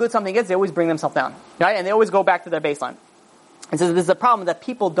matter how good something is, they always bring themselves down. Right? And they always go back to their baseline. And so there's a problem that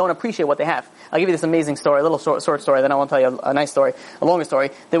people don't appreciate what they have. I'll give you this amazing story, a little short story, then I want to tell you a nice story, a longer story.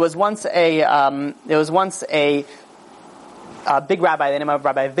 There was once a big rabbi, the name of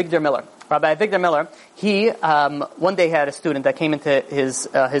Rabbi Victor Miller. Rabbi Victor Miller, he one day had a student that came into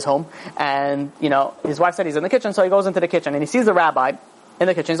his home, and his wife said he's in the kitchen, so he goes into the kitchen and he sees the rabbi in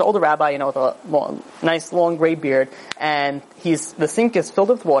the kitchen. He's an older rabbi, with a nice long gray beard, and the sink is filled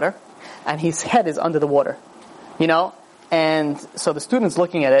with water, and his head is under the water. And so the student's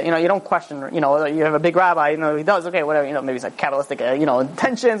looking at it, you don't question, you have a big rabbi, he does, okay, whatever, maybe he's like Kabbalistic,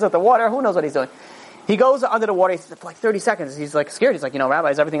 intentions with the water, who knows what he's doing. He goes under the water for like 30 seconds, he's like scared, he's like,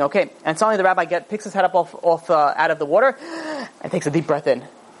 Rabbi, is everything okay? And suddenly the rabbi picks his head up off out of the water, and takes a deep breath in.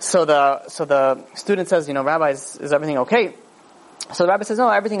 So the student says, Rabbi, is everything okay? So the rabbi says, no,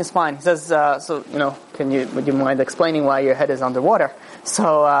 everything is fine. He says, would you mind explaining why your head is underwater?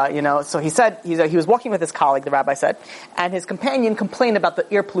 So he said, he was walking with his colleague, the rabbi said, and his companion complained about the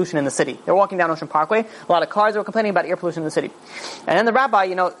air pollution in the city. They were walking down Ocean Parkway, a lot of cars were complaining about air pollution in the city. And then the rabbi,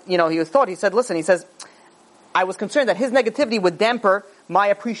 he says, I was concerned that his negativity would damper my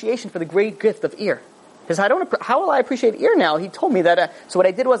appreciation for the great gift of ear. He says, how will I appreciate ear now? He told me that, so what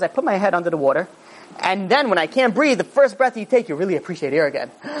I did was I put my head under the water, and then when I can't breathe, the first breath you take, you really appreciate air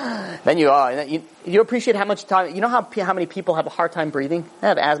again. Then you appreciate how much time, how many people have a hard time breathing? They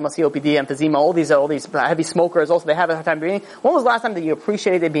have asthma, COPD, emphysema, all these heavy smokers also, they have a hard time breathing. When was the last time that you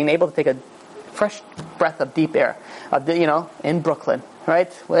appreciated being able to take a fresh breath of deep air, in Brooklyn, right?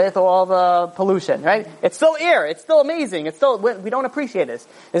 With all the pollution, right? It's still air. It's still amazing. We don't appreciate this.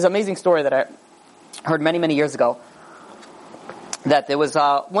 There's an amazing story that I heard many, many years ago, that there was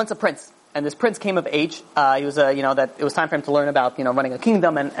once a prince. And this prince came of age. He was, that it was time for him to learn about, running a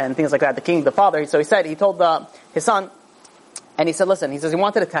kingdom and things like that. The father. So he told his son, and he said, listen, he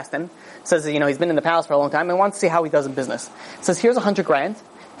wanted to test him. He says, he's been in the palace for a long time and wants to see how he does in business. He says, here's $100,000.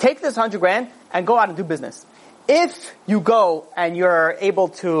 Take this $100,000 and go out and do business. If you go and you're able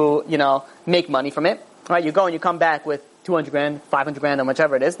to, make money from it, right? You go and you come back with $200,000, $500,000, and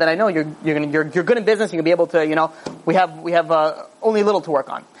whichever it is, then I know you're good in business. You're gonna be able to, we have only little to work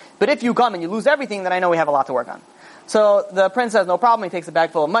on. But if you come and you lose everything, then I know we have a lot to work on. So the prince says, no problem. He takes a bag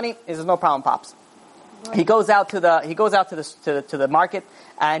full of money. He says, no problem, Pops. he goes out to the market,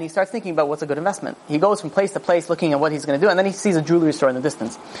 and he starts thinking about what's a good investment. He goes from place to place looking at what he's going to do, and then he sees a jewelry store in the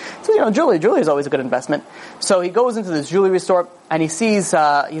distance. So, jewelry is always a good investment. So he goes into this jewelry store, and he sees,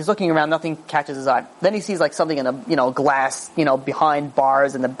 he's looking around, nothing catches his eye. Then he sees like something in a, glass, behind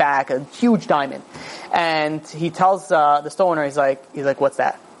bars in the back, a huge diamond. And he tells, the store owner, he's like, what's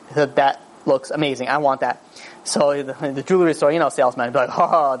that? He said, that looks amazing. I want that. So the jewelry store, salesman would be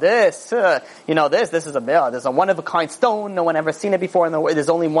like, this is there's a one-of-a-kind stone. No one ever seen it before. There's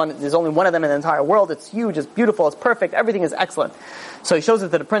only one of them in the entire world. It's huge. It's beautiful. It's perfect. Everything is excellent. So he shows it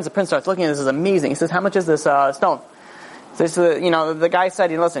to the prince. The prince starts looking at this. Is amazing. He says, how much is this stone? So the guy said,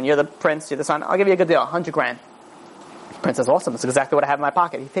 listen, you're the prince, you're the son. I'll give you a good deal, $100,000. The prince says, awesome. That's exactly what I have in my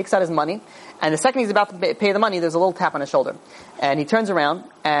pocket. He takes out his money, and the second he's about to pay the money, there's a little tap on his shoulder. And he turns around,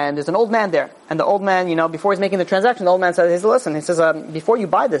 and there's an old man there. And the old man, before he's making the transaction, the old man says, listen, he says, before you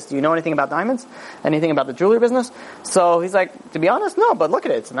buy this, do you know anything about diamonds? Anything about the jewelry business? So he's like, to be honest, no, but look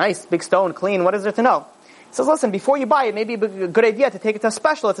at it. It's a nice, big stone, clean. What is there to know? He says, listen, before you buy it, maybe it'd be a good idea to take it to a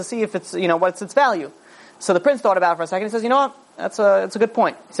specialist to see if it's, what's its value. So the prince thought about it for a second. He says, you know what? That's a good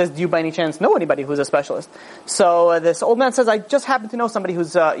point. He says, do you by any chance know anybody who's a specialist? So this old man says, I just happen to know somebody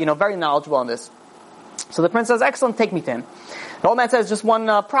who's, very knowledgeable on this. So the prince says, excellent, take me to him. The old man says, just one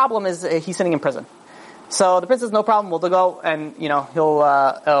problem is he's sitting in prison. So the prince says, no problem, we'll go, and,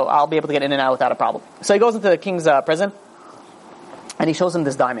 I'll be able to get in and out without a problem. So he goes into the king's prison, and he shows him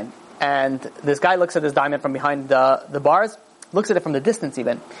this diamond. And this guy looks at this diamond from behind the bars, looks at it from the distance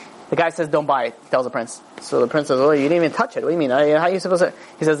even. The guy says, don't buy it, he tells the prince. So the prince says, you didn't even touch it. What do you mean? How are you supposed to?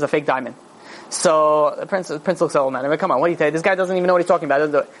 He says, it's a fake diamond. So the prince looks at the old man. I mean, come on, what do you say? This guy doesn't even know what he's talking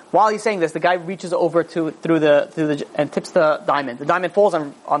about. While he's saying this, the guy reaches over and tips the diamond. The diamond falls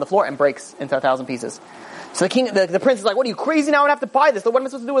on the floor and breaks into 1,000 pieces. So the prince is like, what are you, crazy now? I have to buy this. So what am I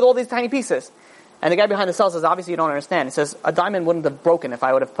supposed to do with all these tiny pieces? And the guy behind the cell says, obviously you don't understand. He says, a diamond wouldn't have broken if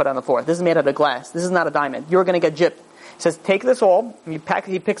I would have put it on the floor. This is made out of glass. This is not a diamond. You're going to get gypped. He says, take this all. He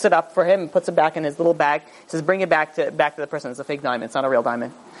picks it up for him and puts it back in his little bag. He says, bring it back to the person. It's a fake diamond. It's not a real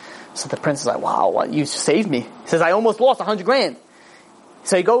diamond. So the prince is like, wow, what, you saved me. He says, I almost lost $100,000.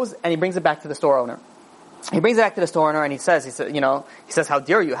 So he goes and he brings it back to the store owner. He brings it back to the store owner and he says, how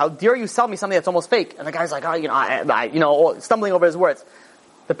dare you sell me something that's almost fake? And the guy's like, stumbling over his words.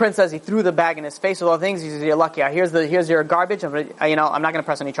 The prince says he threw the bag in his face with all the things. He says, you're lucky. Here's your garbage. I'm not going to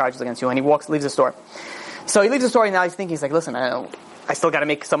press any charges against you. And he leaves the store. So he leaves the store and now he's thinking, he's like, listen, I still got to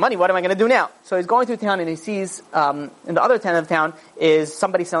make some money. What am I going to do now? So he's going through town and he sees, in the other end of town is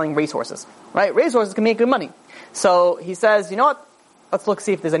somebody selling racehorses. Right? Racehorses can make good money. So he says, you know what? Let's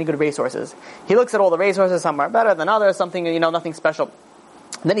see if there's any good racehorses. He looks at all the racehorses. Some are better than others. Something, nothing special.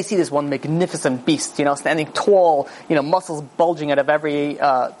 And then he sees this one magnificent beast, standing tall, muscles bulging out of every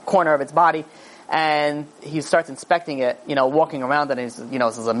corner of its body. And he starts inspecting it, walking around, and he's,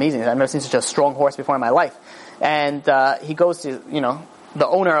 this is amazing. I've never seen such a strong horse before in my life. And he goes to, the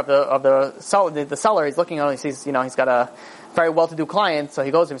owner of the seller. He's looking at him. He sees, he's got a very well-to-do client. So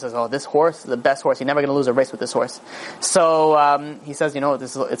he goes to him and says, "Oh, this horse is the best horse. You're never going to lose a race with this horse." So he says,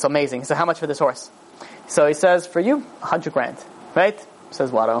 it's amazing. He said, "How much for this horse?" So he says, "For you, $100,000." Right? Says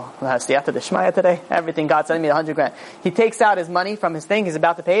Watto, siyata d'shmaya today. Everything God sent me $100,000. He takes out his money from his thing. He's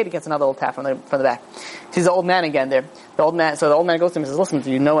about to pay it. He gets another little tap from the back. He sees the old man again there. So the old man goes to him and says, "Listen, do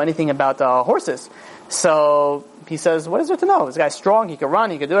you know anything about horses?" So he says, "What is there to know? This guy's strong. He can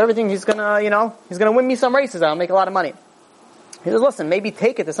run. He can do everything. He's gonna win me some races. I'll make a lot of money." He says, "Listen, maybe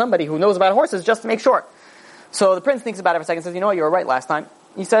take it to somebody who knows about horses just to make sure." So the prince thinks about it for a second and says, "You know what? You were right last time."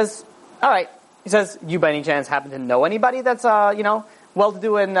 He says, "All right." He says, "You by any chance happen to know anybody that's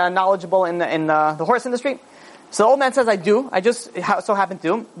well-to-do and knowledgeable in the horse industry?" So the old man says, "I do. I just so happen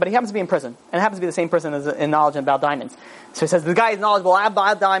to, but he happens to be in prison, and it happens to be the same person as in knowledge about diamonds." So he says, "The guy is knowledgeable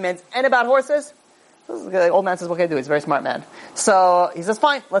about diamonds and about horses." So the old man says, "What can I do?" He's a very smart man. So he says,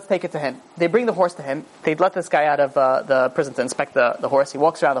 "Fine, let's take it to him." They bring the horse to him. They let this guy out of the prison to inspect the horse. He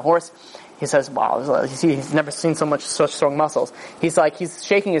walks around the horse. He says, "Wow, he's never seen such strong muscles." He's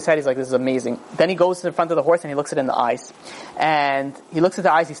shaking his head. He's like, "This is amazing." Then he goes to the front of the horse and he looks it in the eyes. And he looks at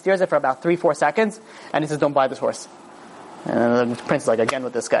the eyes, he stares at it for about 3-4 seconds, and he says, "Don't buy this horse." And the prince is like, again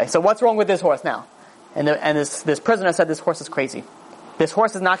with this guy. So what's wrong with this horse now? And this prisoner said, "This horse is crazy. This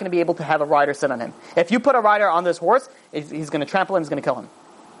horse is not going to be able to have a rider sit on him. If you put a rider on this horse, he's going to trample him, he's going to kill him."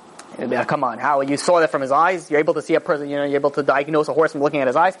 He'll be like, "Come on, how? You saw that from his eyes? You're able to see a person, you're able to diagnose a horse from looking at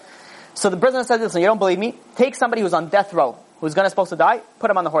his eyes." So the prisoner said, "Listen, you don't believe me? Take somebody who's on death row, who's supposed to die, put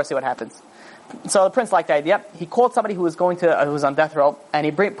him on the horse, see what happens." So the prince liked the idea. He called somebody who was who's on death row, and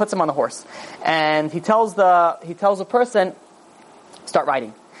he puts him on the horse. And he tells the person, "Start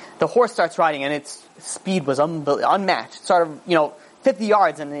riding." the horse starts riding, and its speed was unmatched. Sort of, 50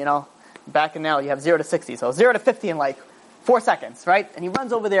 yards, and back in now you have 0 to 60, so 0 to 50 in like 4 seconds, right? And he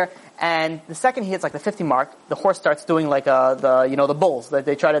runs over there, and the second he hits like the 50 mark, the horse starts doing like the bulls that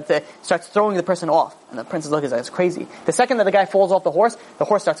they try to starts throwing the person off, and the prince is looking at it's crazy. The second that the guy falls off the horse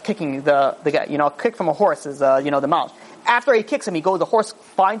starts kicking the guy. A kick from a horse is demolished. After he kicks him, the horse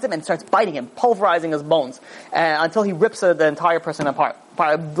finds him and starts biting him, pulverizing his bones, until he rips the entire person apart.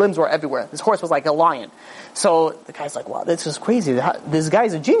 Limbs were everywhere. This horse was like a lion. So the guy's like, wow, this is crazy. This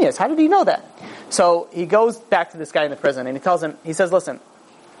guy's a genius. How did he know that? So he goes back to this guy in the prison and he says, listen,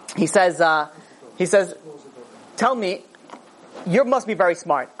 he says, tell me, you must be very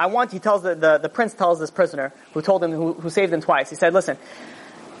smart. He tells the prince tells this prisoner who saved him twice. He said, listen,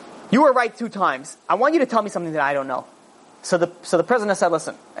 you were right 2 times. I want you to tell me something that I don't know. So the prisoner said,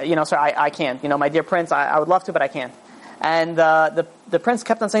 listen, sir, I can't. My dear prince, I would love to, but I can't. And the prince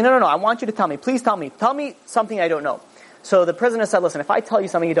kept on saying, no, I want you to tell me. Please tell me something I don't know. So the prisoner said, listen, if I tell you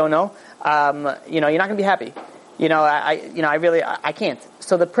something you don't know, you're not going to be happy. I can't.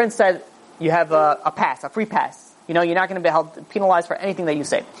 So the prince said, you have a free pass. You're not going to be penalized for anything that you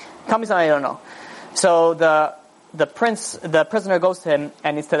say. Tell me something I don't know. So the prisoner goes to him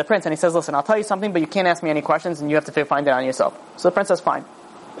and he's to the prince and he says, listen, I'll tell you something, but you can't ask me any questions and you have to find it out yourself. So the prince says, fine.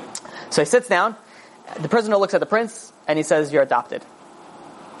 So he sits down. The prisoner looks at the prince and he says, you're adopted.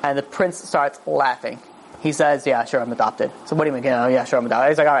 And the prince starts laughing. He says, yeah, sure, I'm adopted. So what do you mean? Yeah, sure, I'm adopted.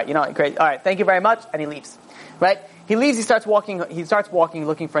 He's like, all right, great. All right, thank you very much. And he leaves. Right? He leaves, he starts walking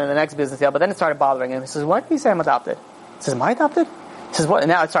looking for the next business deal, but then it started bothering him. He says, why did you say I'm adopted? He says, am I adopted? He says, what? And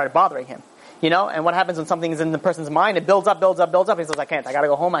now it started bothering him. And what happens when something is in the person's mind, it builds up. He says, I can't. I gotta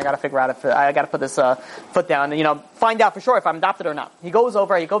go home. I gotta figure out I gotta put this foot down and, find out for sure if I'm adopted or not. He goes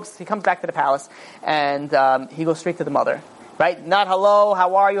over, he comes back to the palace, and he goes straight to the mother. Right? Not hello,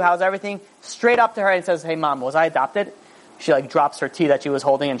 how are you, how's everything? Straight up to her and says, hey mom, was I adopted? She drops her tea that she was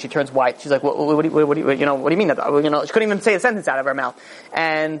holding and she turns white. She's like, what do you mean? She couldn't even say a sentence out of her mouth.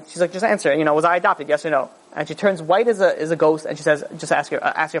 And she's like, just answer, was I adopted? Yes or no? And she turns white as a ghost and she says, just ask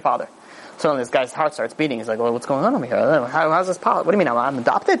your father. So this guy's heart starts beating. He's like, well, what's going on over here? How's this possible? What do you mean I'm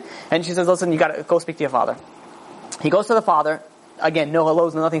adopted? And she says, listen, you gotta go speak to your father. He goes to the father. Again, no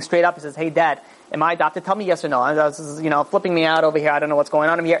hellos, no nothing, straight up. He says, hey dad, am I adopted? Tell me yes or no. And this is, flipping me out over here. I don't know what's going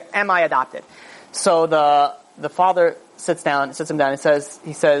on over here. Am I adopted? So the father sits him down and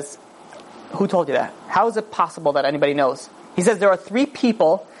he says, who told you that? How is it possible that anybody knows? He says, there are 3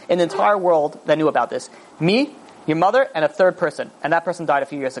 people in the entire world that knew about this. Me, your mother, and a third person. And that person died a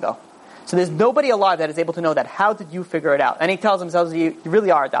few years ago. So there's nobody alive that is able to know that. How did you figure it out? And he tells himself, you really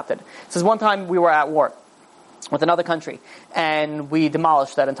are adopted. He says, one time we were at war with another country, and we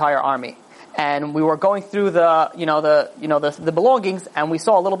demolished that entire army. And we were going through the belongings, and we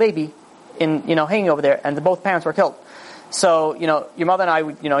saw a little baby hanging over there, and both parents were killed. So, your mother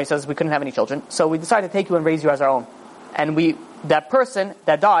and I, he says we couldn't have any children, so we decided to take you and raise you as our own. And that person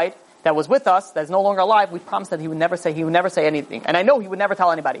that died, that was with us, that's no longer alive, we promised that he would never say anything. And I know he would never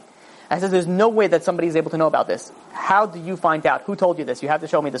tell anybody. I said, there's no way that somebody is able to know about this. How do you find out? Who told you this? You have to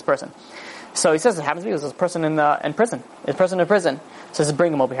show me this person. So he says, it happens to me. There's this person in prison. This person in prison. So he says,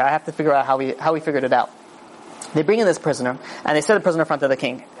 bring him over here. I have to figure out how he figured it out. They bring in this prisoner, and they set the prisoner in front of the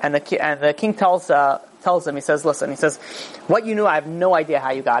king. And the king tells him, he says, listen, what you knew, I have no idea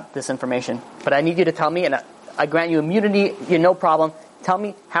how you got this information. But I need you to tell me, and I grant you immunity, no problem. Tell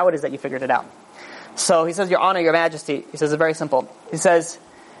me how it is that you figured it out. So he says, Your Honor, Your Majesty, he says, it's very simple. He says,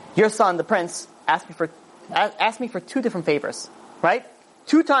 your son, the prince, asked me for 2 different favors, right?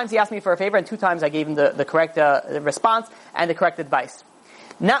 2 times he asked me for a favor, and 2 times I gave him the correct response and the correct advice.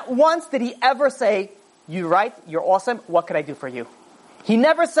 Not once did he ever say, you're right, you're awesome, what could I do for you? He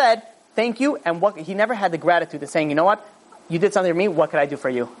never said, thank you, and he never had the gratitude of saying, you know what, you did something for me, what could I do for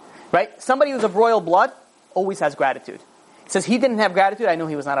you? Right? Somebody who's of royal blood always has gratitude. He says he didn't have gratitude, I knew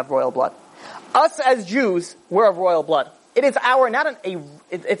he was not of royal blood. Us as Jews, we're of royal blood. It is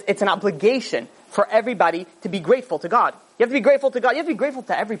it's an obligation for everybody to be grateful to God. You have to be grateful to God. You have to be grateful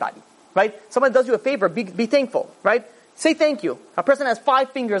to everybody, right? Someone does you a favor, be thankful, right? Say thank you. A person has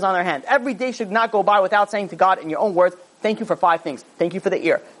 5 fingers on their hand. Every day should not go by without saying to God in your own words, thank you for 5 things. Thank you for the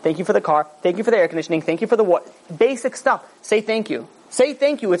ear. Thank you for the car. Thank you for the air conditioning. Thank you for the water. Basic stuff. Say thank you. Say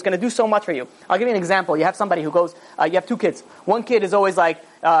thank you. It's going to do so much for you. I'll give you an example. You have somebody who goes, you have 2 kids. One kid is always like,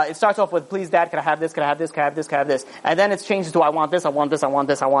 it starts off with, please dad, can I have this, can I have this, can I have this, can I have this? And then it changes to, I want this, I want this, I want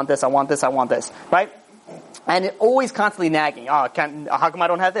this, I want this, I want this, I want this. Right? And it always constantly nagging. How come I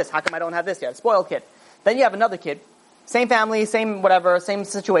don't have this? How come I don't have this yet? Spoiled kid. Then you have another kid same family, same whatever, same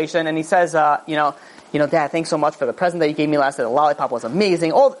situation, and he says, Dad, thanks so much for the present that you gave me last night. The lollipop was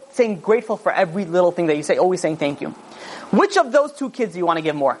amazing. All saying grateful for every little thing that you say, always saying thank you. Which of those two kids do you want to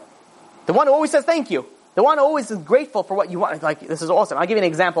give more? The one who always says thank you. The one who always is grateful for what you want. Like, this is awesome. I'll give you an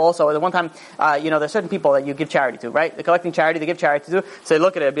example also. The one time, there's certain people that you give charity to, right? They're collecting charity, they give charity to. So you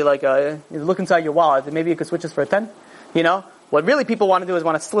look at it, be like, look inside your wallet. Maybe you could switch this for a 10. What really people want to do is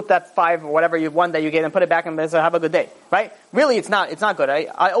want to slip that 5 or whatever you won that you gave and put it back and say, have a good day, right? Really, it's not good.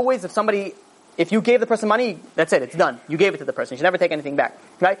 I always, if you gave the person money, that's it, it's done. You gave it to the person. You should never take anything back,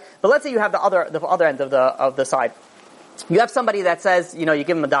 right? But let's say you have the other end of the side. You have somebody that says, you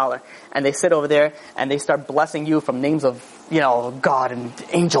give them $1, and they sit over there and they start blessing you from names of, God and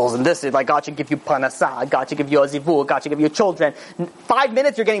angels and this. Like, God should give you panasah, God should give you a zivur, God should give you children. 5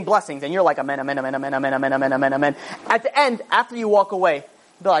 minutes you're getting blessings, and you're like, amen, amen, amen, amen, amen, amen, amen, amen, amen. At the end, after you walk away,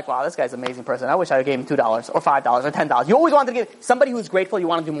 you're like, wow, this guy's an amazing person. I wish I gave him $2 or $5 or $10. You always want to give somebody who's grateful, you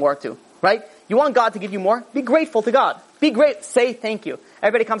want to do more to, right? You want God to give you more? Be grateful to God. Be great. Say thank you.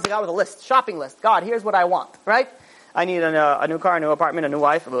 Everybody comes to God with a list, shopping list. God, here's what I want, right? I need a new car, a new apartment, a new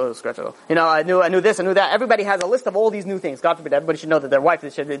wife, I knew this, I knew that. Everybody has a list of all these new things. God forbid, everybody should know that their wife,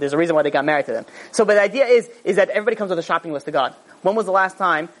 there's a reason why they got married to them. So, but the idea is that everybody comes with a shopping list to God. When was the last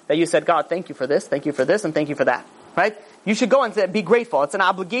time that you said, God, thank you for this, and thank you for that, right? You should go and say, be grateful. It's an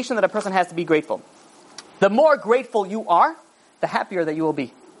obligation that a person has to be grateful. The more grateful you are, the happier that you will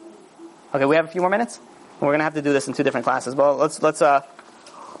be. Okay, we have a few more minutes? We're going to have to do this in 2 different classes. Well,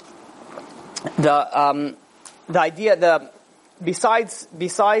 the idea, besides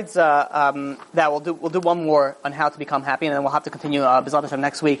that, we'll do one more on how to become happy, and then we'll have to continue B'ezras Hashem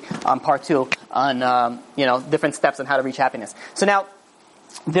next week on part 2 on different steps on how to reach happiness. So now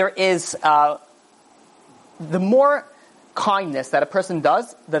there is the more kindness that a person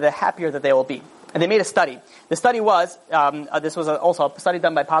does, the happier that they will be. And they made a study. The study was this was also a study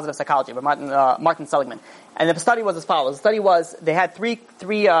done by Positive Psychology by Martin Seligman, and the study was as follows. The study was they had three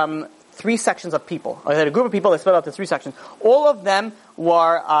sections of people. They had a group of people. They split up to 3 sections. All of them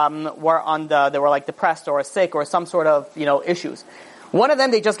were they were like depressed or sick or some sort of issues. One of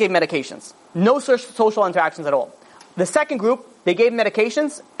them they just gave medications, no social interactions at all. The second group they gave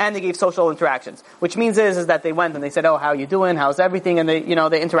medications and they gave social interactions, which means is that they went and they said, "Oh, how are you doing? How's everything?" And they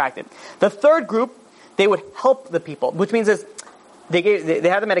interacted. The third group they would help the people, which means is they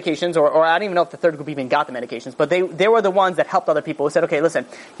had the medications, or I don't even know if the third group even got the medications, but they were the ones that helped other people. Who said, okay, listen,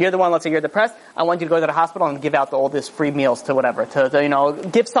 you're the one, let's say you're depressed, I want you to go to the hospital and give out all this free meals to whatever, to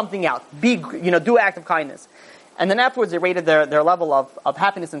give something out. Do act of kindness. And then afterwards they rated their level of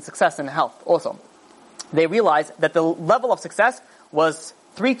happiness and success and health also. They realized that the level of success was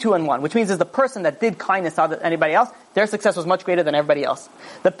 3, 2, and 1, which means is the person that did kindness to anybody else, their success was much greater than everybody else.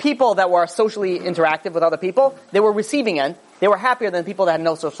 The people that were socially interactive with other people, they were receiving end. They were happier than people that had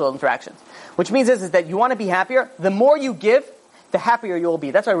no social interactions. Which means is that you want to be happier. The more you give, the happier you will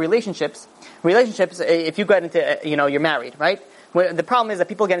be. That's why relationships, if you get into, you're married, right? The problem is that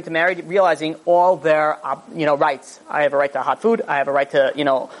people get into marriage realizing all their, rights. I have a right to hot food. I have a right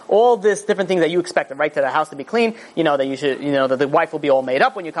to, all this different things that you expect. The right to the house to be clean. That you should, that the wife will be all made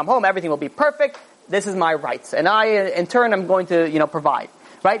up when you come home. Everything will be perfect. This is my rights. And I, in turn, am going to, provide.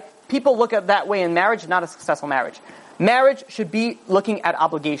 Right? People look at that way in marriage, not a successful marriage. Marriage should be looking at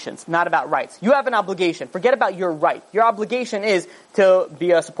obligations, not about rights. You have an obligation. Forget about your right. Your obligation is to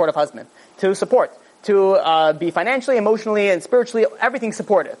be a supportive husband, to support, to be financially, emotionally, and spiritually, everything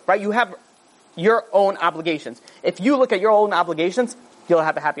supportive, right? You have your own obligations. If you look at your own obligations, you'll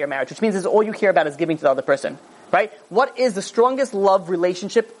have a happier marriage, which means is all you care about is giving to the other person, right? What is the strongest love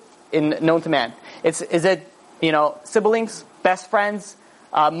relationship known to man? Is it siblings, best friends,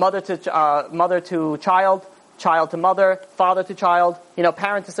 mother to child, child to mother, father to child,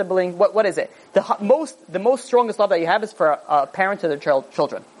 parent to sibling? What is it? The most strongest love that you have is for a parent to their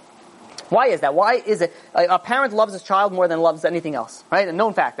children. Why is that? Why is it a parent loves his child more than loves anything else? Right? A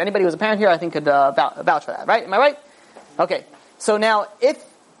known fact. Anybody who's a parent here, I think, could vouch for that. Right? Am I right? Okay. So now, if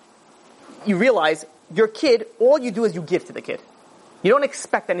you realize your kid, all you do is you give to the kid. You don't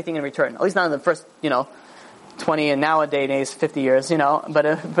expect anything in return. At least not in the first, 20 and nowadays 50 years. But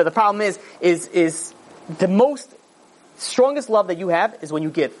the problem is the most strongest love that you have is when you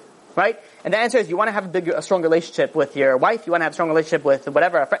give. Right? And the answer is you want to have a strong relationship with your wife, you want to have a strong relationship with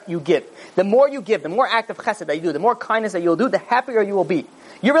whatever, you give. The more you give, the more act of chesed that you do, the more kindness that you'll do, the happier you will be.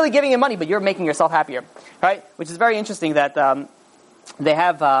 You're really giving him money, but you're making yourself happier. Right? Which is very interesting that they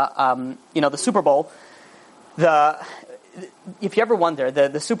have, the Super Bowl. If you ever wonder,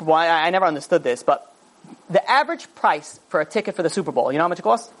 the Super Bowl, I never understood this, but the average price for a ticket for the Super Bowl, you know how much it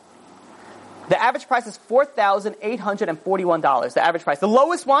costs? The average price is $4,841. The average price. The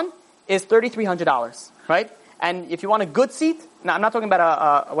lowest one is $3,300, right? And if you want a good seat, now I'm not talking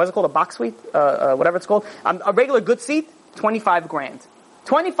about what is it called, a box suite, whatever it's called. A regular good seat, $25,000,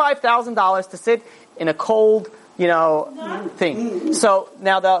 $25,000 to sit in a cold, thing. So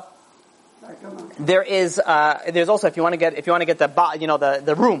now there's also if you want to get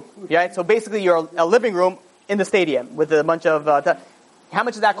the room, right? So basically you're a living room in the stadium with a bunch of. How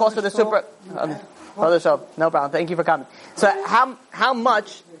much does that cost for the super? Brother Shov, no problem. Thank you for coming. So how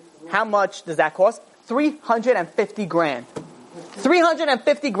much does that cost? $350,000.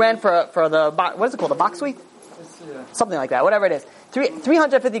 $350,000 for the what is it called? The box suite? Something like that. Whatever it is.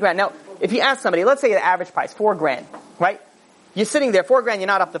 $350,000. Now, if you ask somebody, let's say the average price $4,000, right? You're sitting there, $4,000. You're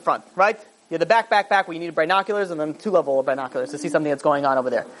not up the front, right? You're the back where you need binoculars and then 2-level binoculars to see something that's going on over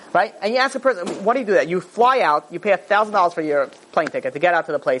there, right? And you ask a person, why do you do that? You fly out, you pay $1,000 for your plane ticket to get out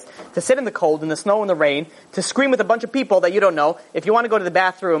to the place, to sit in the cold, in the snow, in the rain, to scream with a bunch of people that you don't know. If you want to go to the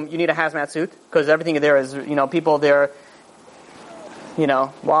bathroom, you need a hazmat suit because everything there is, people there,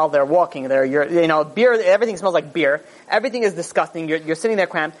 while they're walking there, beer, everything smells like beer. Everything is disgusting. You're sitting there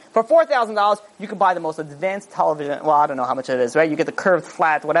cramped. For $4,000, you can buy the most advanced television. Well, I don't know how much it is, right? You get the curved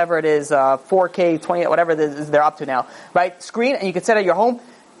flat, whatever it is, 4K, 20, whatever it is they're up to now, right? Screen, and you can sit at your home,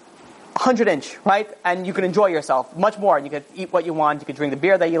 100-inch, right? And you can enjoy yourself much more. You can eat what you want. You can drink the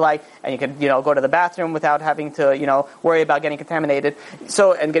beer that you like, and you can, go to the bathroom without having to, worry about getting contaminated,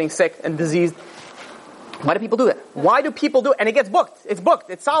 and getting sick and diseased. Why do people do that? Why do people do it? And it gets booked. It's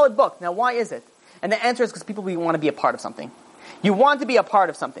booked. It's solid booked. Now, why is it? And the answer is because people want to be a part of something. You want to be a part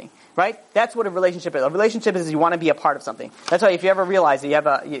of something, right? That's what a relationship is. A relationship is you want to be a part of something. That's why if you ever realize that you have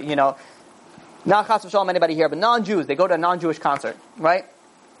not chas v'shalom anybody here, but non-Jews, they go to a non-Jewish concert, right?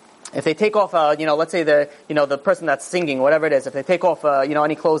 If they take off, let's say the person that's singing, whatever it is, if they take off,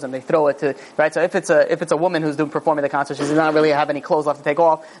 any clothes and they throw it to, right? So if it's a woman who's performing the concert, she does not really have any clothes left to take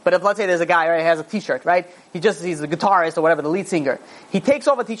off. But if, let's say there's a guy, right, he has a t-shirt, right? He's a guitarist or whatever, the lead singer. He takes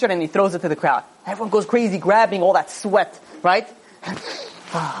off a t-shirt and he throws it to the crowd. Everyone goes crazy grabbing all that sweat, right?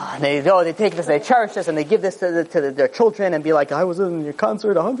 And they take this, they cherish this, and they give this to their children and be like, I was in your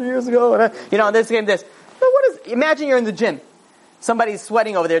concert 100 years ago, and this. But imagine you're in the gym. Somebody's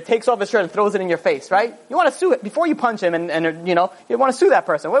sweating over there, takes off his shirt and throws it in your face, right? You want to sue it before you punch him and you want to sue that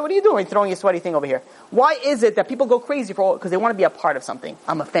person. What are you doing throwing your sweaty thing over here? Why is it that people go crazy because they want to be a part of something?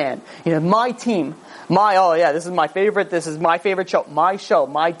 I'm a fan. My team, this is my favorite show,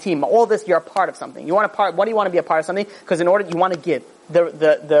 my team, all this, you're a part of something. Why do you want to be a part of something? Because you want to give.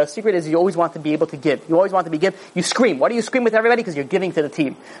 The secret is you always want to be able to give. You always want to be give. You scream. Why do you scream with everybody? Because you're giving to the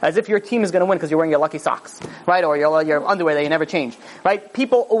team. As if your team is going to win because you're wearing your lucky socks, right? Or your underwear that you never change, right?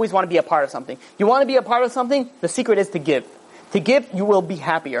 People always want to be a part of something. You want to be a part of something? The secret is to give. To give, you will be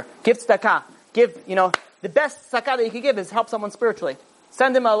happier. Give tzedakah. Give, the best tzedakah that you can give is help someone spiritually.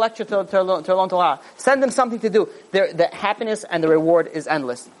 Send them a lecture to learn Torah. Send them something to do. The happiness and the reward is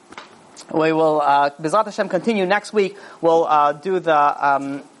endless. We will, B'ezrat Hashem, continue next week. We'll do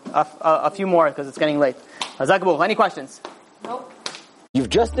a few more because it's getting late. Zagbu, any questions? Nope. You've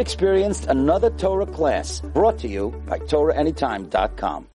just experienced another Torah class brought to you by TorahAnytime.com.